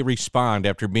 how they respond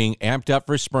after being amped up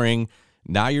for spring.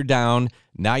 Now you're down.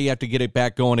 Now you have to get it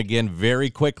back going again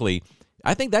very quickly.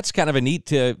 I think that's kind of a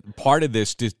neat part of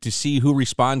this to see who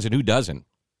responds and who doesn't.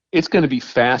 It's going to be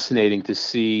fascinating to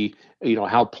see,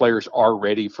 how players are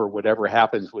ready for whatever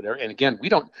happens, whatever. And again,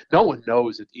 no one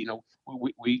knows that,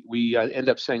 we end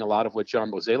up saying a lot of what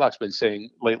John Mozeliak's been saying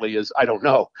lately is, I don't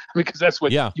know, because that's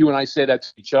what you and I say that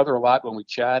to each other a lot when we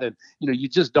chat, and, you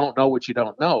just don't know what you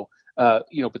don't know.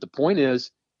 But the point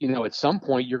is, at some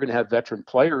point you're going to have veteran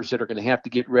players that are going to have to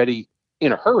get ready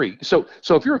in a hurry. So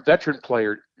if you're a veteran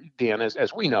player, Dan,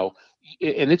 as we know,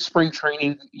 and it's spring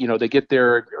training, they get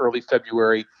there early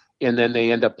February, and then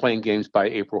they end up playing games by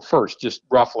April 1st, just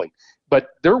roughly. But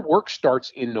their work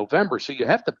starts in November, so you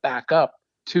have to back up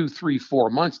 2, 3,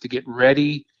 4 months to get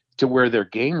ready to where they're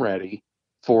game ready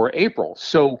for April.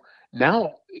 So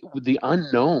now the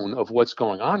unknown of what's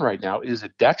going on right now is a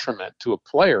detriment to a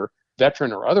player,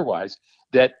 veteran or otherwise,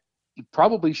 that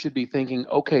probably should be thinking,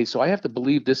 okay, so I have to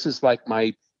believe this is like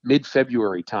my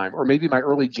mid-February time or maybe my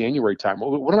early January time.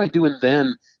 What am I doing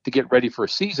then to get ready for a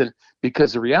season?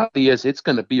 Because the reality is it's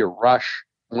going to be a rush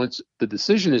once the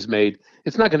decision is made.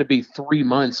 It's not going to be 3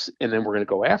 months and then we're going to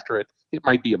go after it. It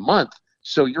might be a month.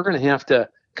 So you're going to have to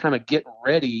kind of get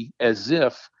ready as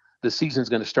if the season's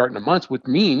going to start in a month, which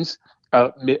means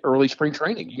early spring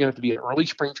training. You're going to have to be in early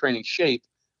spring training shape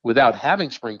without having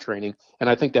spring training. And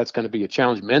I think that's going to be a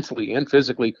challenge mentally and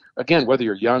physically, again, whether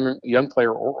you're young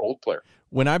player or old player.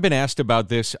 When I've been asked about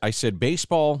this, I said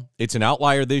baseball, it's an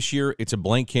outlier this year. It's a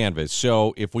blank canvas.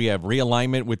 So if we have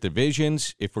realignment with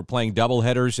divisions, if we're playing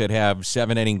doubleheaders that have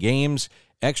 7-inning games,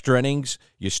 extra innings,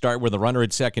 you start with a runner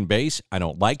at second base. I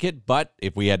don't like it, but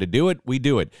if we had to do it, we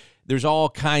do it. There's all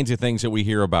kinds of things that we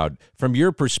hear about. From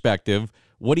your perspective,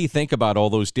 what do you think about all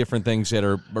those different things that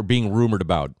are being rumored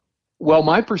about? Well,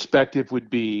 my perspective would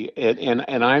be,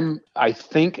 I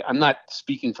think I'm not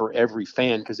speaking for every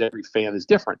fan because every fan is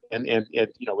different, and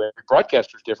every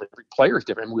broadcaster is different, every player is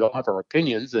different, and we all have our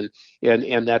opinions, and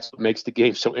that's what makes the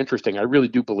game so interesting. I really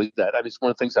do believe that. I mean, it's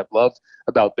one of the things I've loved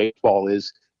about baseball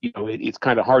is, it's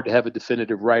kind of hard to have a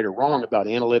definitive right or wrong about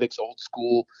analytics, old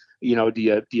school. Do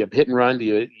you hit and run?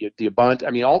 Do you bunt? I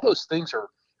mean, all those things are,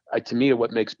 to me,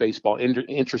 what makes baseball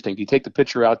interesting. Do you take the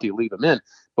pitcher out? Do you leave him in?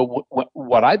 But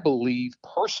what I believe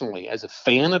personally, as a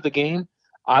fan of the game,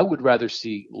 I would rather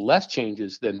see less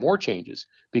changes than more changes,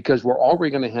 because we're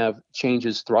already going to have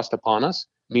changes thrust upon us,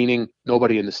 meaning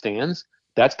nobody in the stands.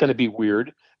 That's going to be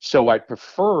weird. So I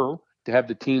prefer to have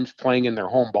the teams playing in their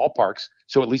home ballparks,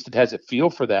 so at least it has a feel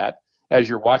for that as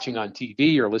you're watching on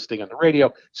TV or listening on the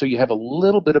radio. So you have a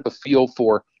little bit of a feel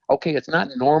for, okay, it's not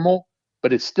normal,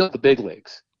 but it's still the big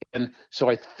leagues. And so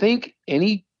I think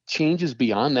any changes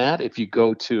beyond that, if you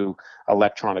go to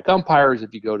electronic umpires,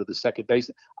 if you go to the second base,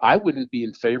 I wouldn't be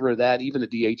in favor of that. Even the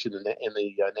DH in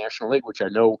the National League, which I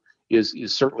know is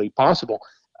certainly possible.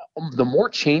 The more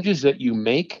changes that you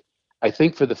make, I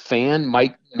think for the fan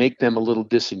might make them a little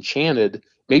disenchanted.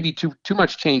 Maybe too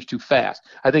much change too fast.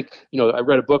 I think, I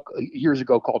read a book years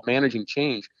ago called Managing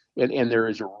Change, and there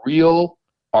is a real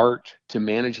art to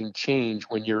managing change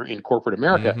when you're in corporate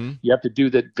America. Mm-hmm. You have to do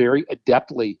that very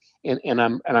adeptly, and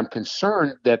I'm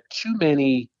concerned that too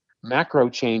many macro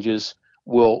changes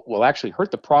will actually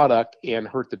hurt the product and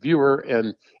hurt the viewer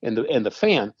and the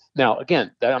fan. Now,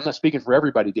 again, I'm not speaking for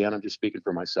everybody, Dan. I'm just speaking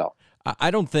for myself. I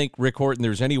don't think, Rick Horton,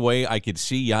 there's any way I could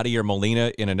see Yadier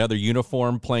Molina in another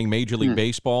uniform playing Major League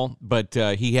Baseball, but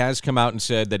he has come out and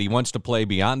said that he wants to play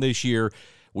beyond this year.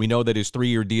 We know that his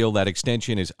 3-year deal, that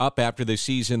extension, is up after this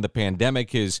season. The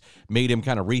pandemic has made him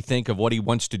kind of rethink of what he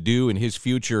wants to do in his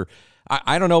future.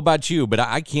 I don't know about you, but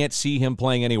I can't see him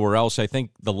playing anywhere else. I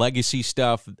think the legacy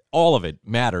stuff, all of it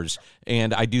matters,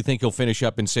 and I do think he'll finish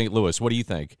up in St. Louis. What do you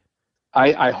think?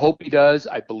 I hope he does.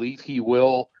 I believe he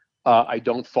will. I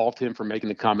don't fault him for making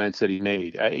the comments that he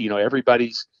made.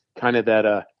 Everybody's kind of at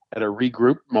a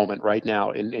regroup moment right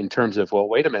now in terms of, well,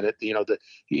 wait a minute,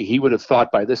 he would have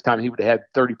thought by this time he would have had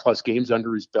 30 plus games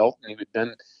under his belt, and he would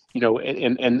then,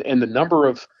 and the number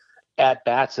of at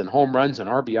bats and home runs and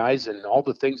RBIs and all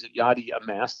the things that Yadi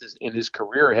amassed in his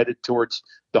career headed towards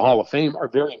the Hall of Fame are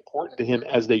very important to him,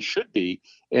 as they should be.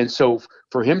 And so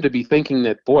for him to be thinking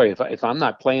that, boy, if I'm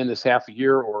not playing this half a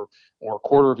year or a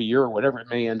quarter of a year or whatever it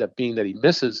may end up being that he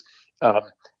misses,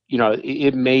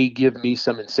 it may give me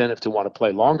some incentive to want to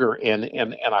play longer, and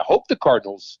I hope the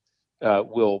Cardinals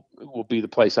will be the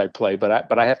place I play, but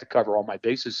I have to cover all my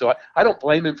bases. So I don't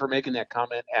blame him for making that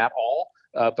comment at all.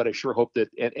 But I sure hope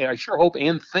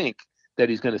and think that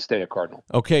he's going to stay a Cardinal.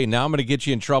 Okay, now I'm going to get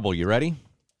you in trouble. You ready?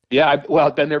 Yeah,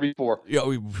 I've been there before.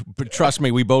 But trust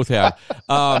me, we both have.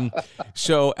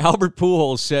 So Albert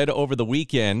Pujols said over the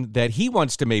weekend that he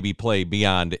wants to maybe play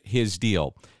beyond his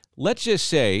deal. Let's just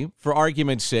say, for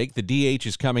argument's sake, the DH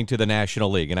is coming to the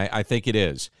National League, and I think it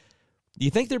is. Do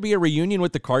you think there'd be a reunion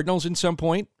with the Cardinals at some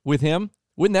point with him?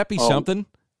 Wouldn't that be something?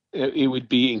 It would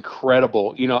be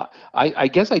incredible. I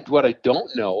guess what I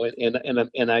don't know, and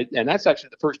that's actually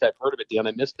the first I've heard of it, Dan.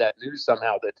 I missed that news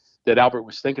somehow that Albert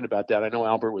was thinking about that. I know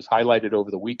Albert was highlighted over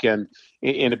the weekend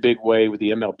in a big way with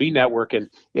the MLB Network, and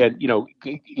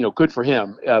good for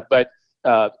him. But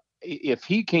if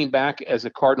he came back as a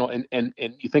Cardinal, and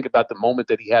you think about the moment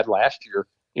that he had last year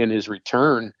in his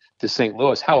return to St.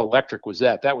 Louis, how electric was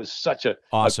that? That was such a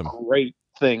great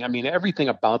thing. I mean, everything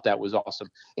about that was awesome,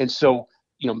 and so.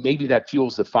 Maybe that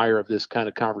fuels the fire of this kind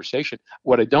of conversation.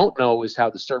 What I don't know is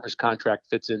how the service contract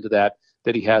fits into that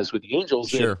he has with the Angels.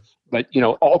 Sure. But,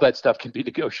 all that stuff can be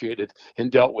negotiated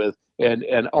and dealt with.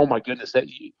 And oh my goodness, that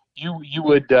you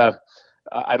would,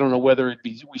 I don't know whether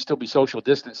we still be social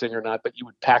distancing or not, but you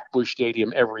would pack Busch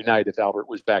Stadium every night if Albert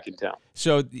was back in town.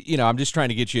 So, I'm just trying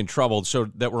to get you in trouble so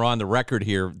that we're on the record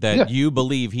here that you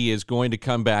believe he is going to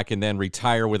come back and then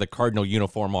retire with a Cardinal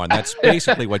uniform on. That's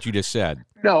basically what you just said.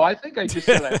 No, I think I just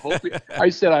said I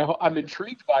hope. I'm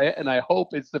intrigued by it, and I hope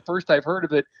it's the first I've heard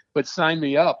of it. But sign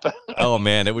me up. Oh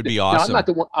man, it would be awesome. Now,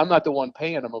 I'm not the one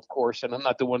paying them, of course, and I'm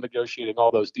not the one negotiating all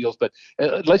those deals. But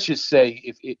let's just say,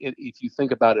 if you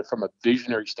think about it from a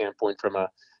visionary standpoint,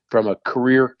 from a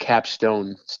career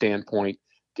capstone standpoint,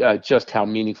 just how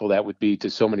meaningful that would be to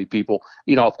so many people.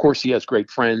 Of course, he has great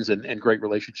friends and great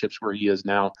relationships where he is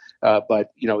now. But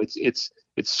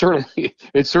it's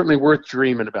certainly worth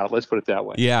dreaming about. Let's put it that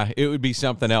way. Yeah, it would be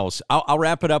something else. I'll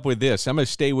wrap it up with this. I'm going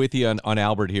to stay with you on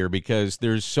Albert here because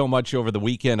there's so much over the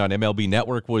weekend on MLB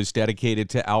Network was dedicated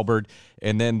to Albert,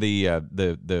 and then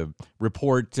the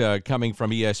report coming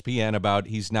from ESPN about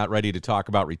he's not ready to talk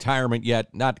about retirement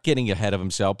yet, not getting ahead of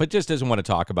himself, but just doesn't want to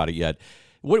talk about it yet.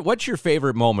 What's your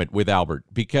favorite moment with Albert?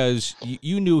 Because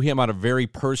you knew him on a very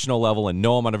personal level and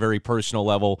know him on a very personal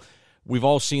level. We've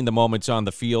all seen the moments on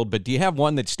the field, but do you have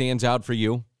one that stands out for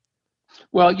you?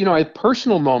 Well, I had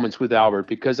personal moments with Albert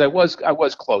because I was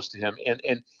close to him,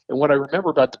 and what I remember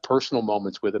about the personal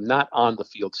moments with him, not on the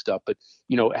field stuff, but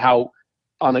how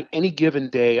on any given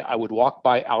day I would walk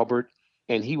by Albert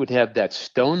and he would have that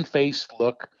stone-faced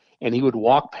look, and he would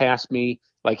walk past me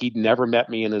like he'd never met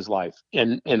me in his life,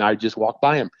 and I'd just walk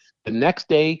by him. The next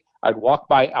day I'd walk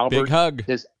by Albert. Big hug.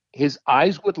 His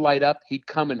eyes would light up. He'd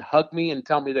come and hug me and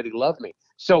tell me that he loved me.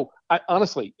 So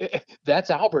honestly, that's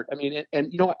Albert. I mean,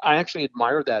 and I actually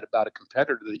admire that about a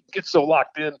competitor, that you get so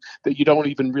locked in that you don't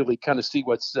even really kind of see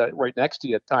what's right next to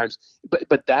you at times.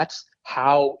 But that's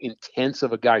how intense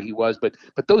of a guy he was. But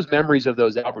those memories of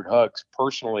those Albert hugs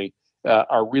personally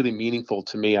are really meaningful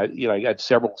to me. I have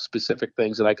several specific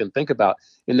things that I can think about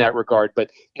in that regard. But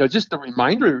just the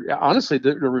reminder, honestly,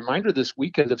 the reminder this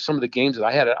weekend of some of the games that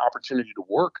I had an opportunity to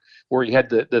work, where he had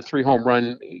the 3-home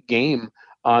run game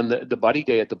on the Buddy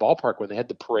Day at the ballpark, when they had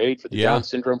the parade for the Down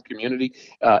syndrome community,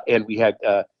 and we had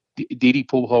Didi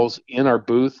Pujols in our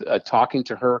booth talking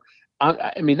to her.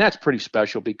 I mean, that's pretty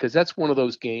special, because that's one of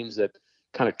those games that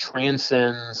kind of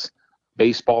transcends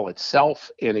baseball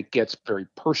itself, and it gets very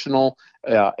personal,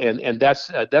 and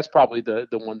that's probably the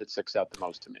one that sticks out the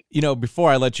most to me.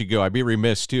 Before I let you go, I'd be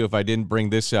remiss too if I didn't bring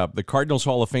this up. The Cardinals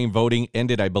Hall of Fame voting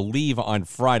ended, I believe, on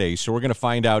Friday, so we're going to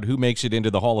find out who makes it into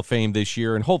the Hall of Fame this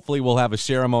year, and hopefully we'll have a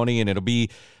ceremony and it'll be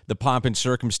the pomp and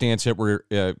circumstance that we're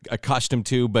accustomed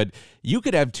to. But you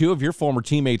could have two of your former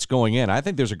teammates going in. I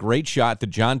think there's a great shot that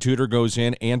John Tudor goes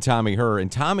in and Tommy Herr, and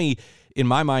Tommy, in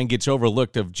my mind, gets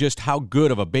overlooked of just how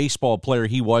good of a baseball player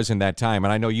he was in that time,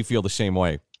 and I know you feel the same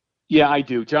way. Yeah, I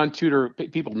do. John Tudor,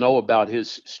 people know about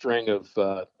his string of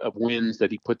wins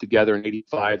that he put together in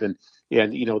 '85, and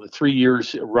the 3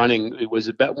 years running, it was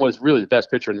really the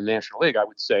best pitcher in the National League, I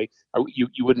would say.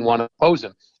 You wouldn't want to oppose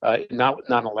him. Not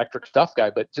an electric stuff guy,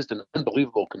 but just an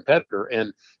unbelievable competitor,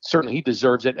 and certainly he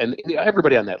deserves it, and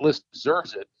everybody on that list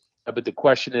deserves it. But the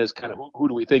question is kind of who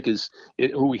do we think who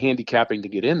are we handicapping to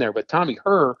get in there? But Tommy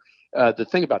Herr, the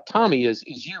thing about Tommy is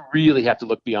you really have to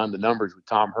look beyond the numbers with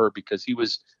Tom Herr, because he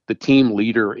was the team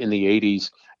leader in the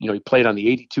 80s. He played on the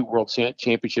 82 World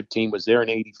Championship team, was there in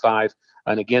 85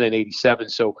 and again in 87.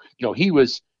 So, he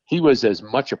was as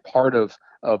much a part of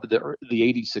the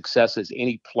 80s success as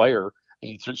any player.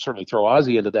 And you certainly throw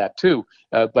Ozzie into that too.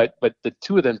 But the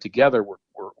two of them together were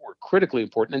critically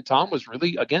important. And Tom was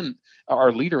really, again,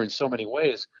 our leader in so many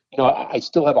ways. I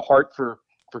still have a heart for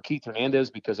Keith Hernandez,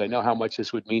 because I know how much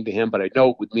this would mean to him, but I know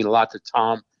it would mean a lot to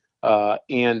Tom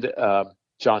and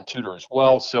John Tudor as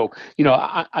well. So,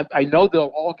 I know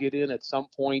they'll all get in at some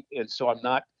point, and so I'm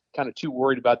not kind of too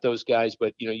worried about those guys.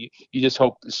 But you just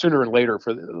hope sooner than later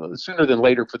for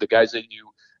the guys that you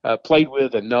played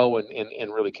with and know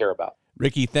and really care about.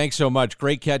 Ricky, thanks so much.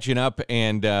 Great catching up,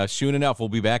 and soon enough we'll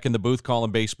be back in the booth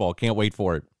calling baseball. Can't wait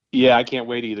for it. Yeah, I can't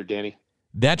wait either, Danny.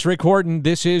 That's Rick Horton.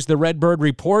 This is the Redbird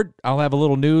Report. I'll have a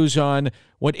little news on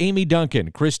what Amy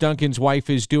Duncan, Chris Duncan's wife,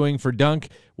 is doing for Dunk.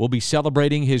 We'll be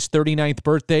celebrating his 39th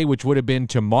birthday, which would have been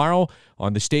tomorrow,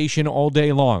 on the station all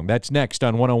day long. That's next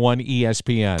on 101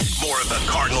 ESPN. More of the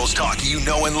Cardinals talk you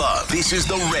know and love. This is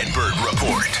the Redbird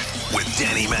Report with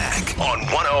Danny Mac on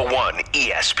 101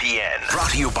 ESPN.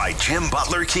 Brought to you by Jim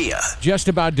Butler Kia. Just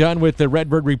about done with the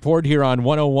Redbird Report here on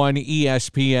 101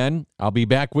 ESPN. I'll be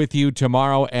back with you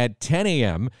tomorrow at 10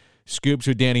 a.m. Scoops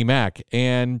with Danny Mac.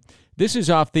 And this is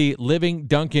off the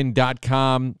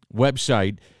livingduncan.com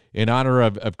website in honor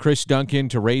of Chris Duncan,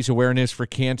 to raise awareness for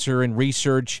cancer and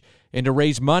research and to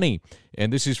raise money.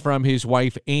 And this is from his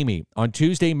wife, Amy. On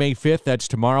Tuesday, May 5th, that's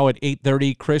tomorrow at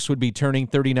 8:30, Chris would be turning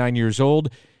 39 years old.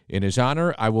 In his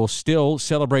honor, I will still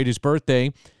celebrate his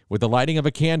birthday with the lighting of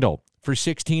a candle for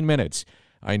 16 minutes.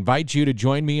 I invite you to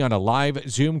join me on a live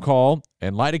Zoom call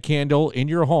and light a candle in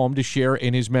your home to share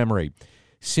in his memory.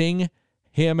 Sing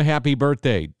him happy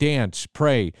birthday, dance,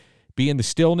 pray, be in the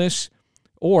stillness,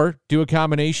 or do a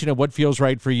combination of what feels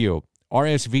right for you.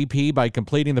 RSVP by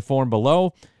completing the form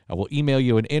below. I will email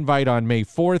you an invite on May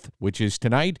 4th, which is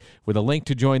tonight, with a link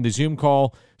to join the Zoom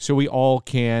call so we all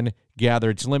can gather.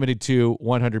 It's limited to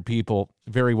 100 people.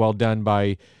 Very well done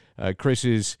by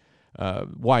Chris's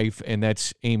wife, and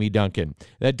that's Amy Duncan.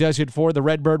 That does it for the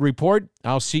Redbird Report.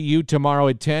 I'll see you tomorrow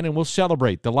at 10, and we'll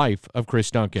celebrate the life of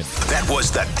Chris Duncan. That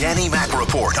was the Danny Mac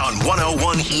Report on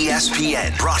 101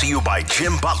 ESPN. Brought to you by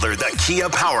Jim Butler, the Kia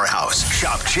Powerhouse.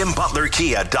 Shop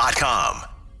JimButlerKia.com.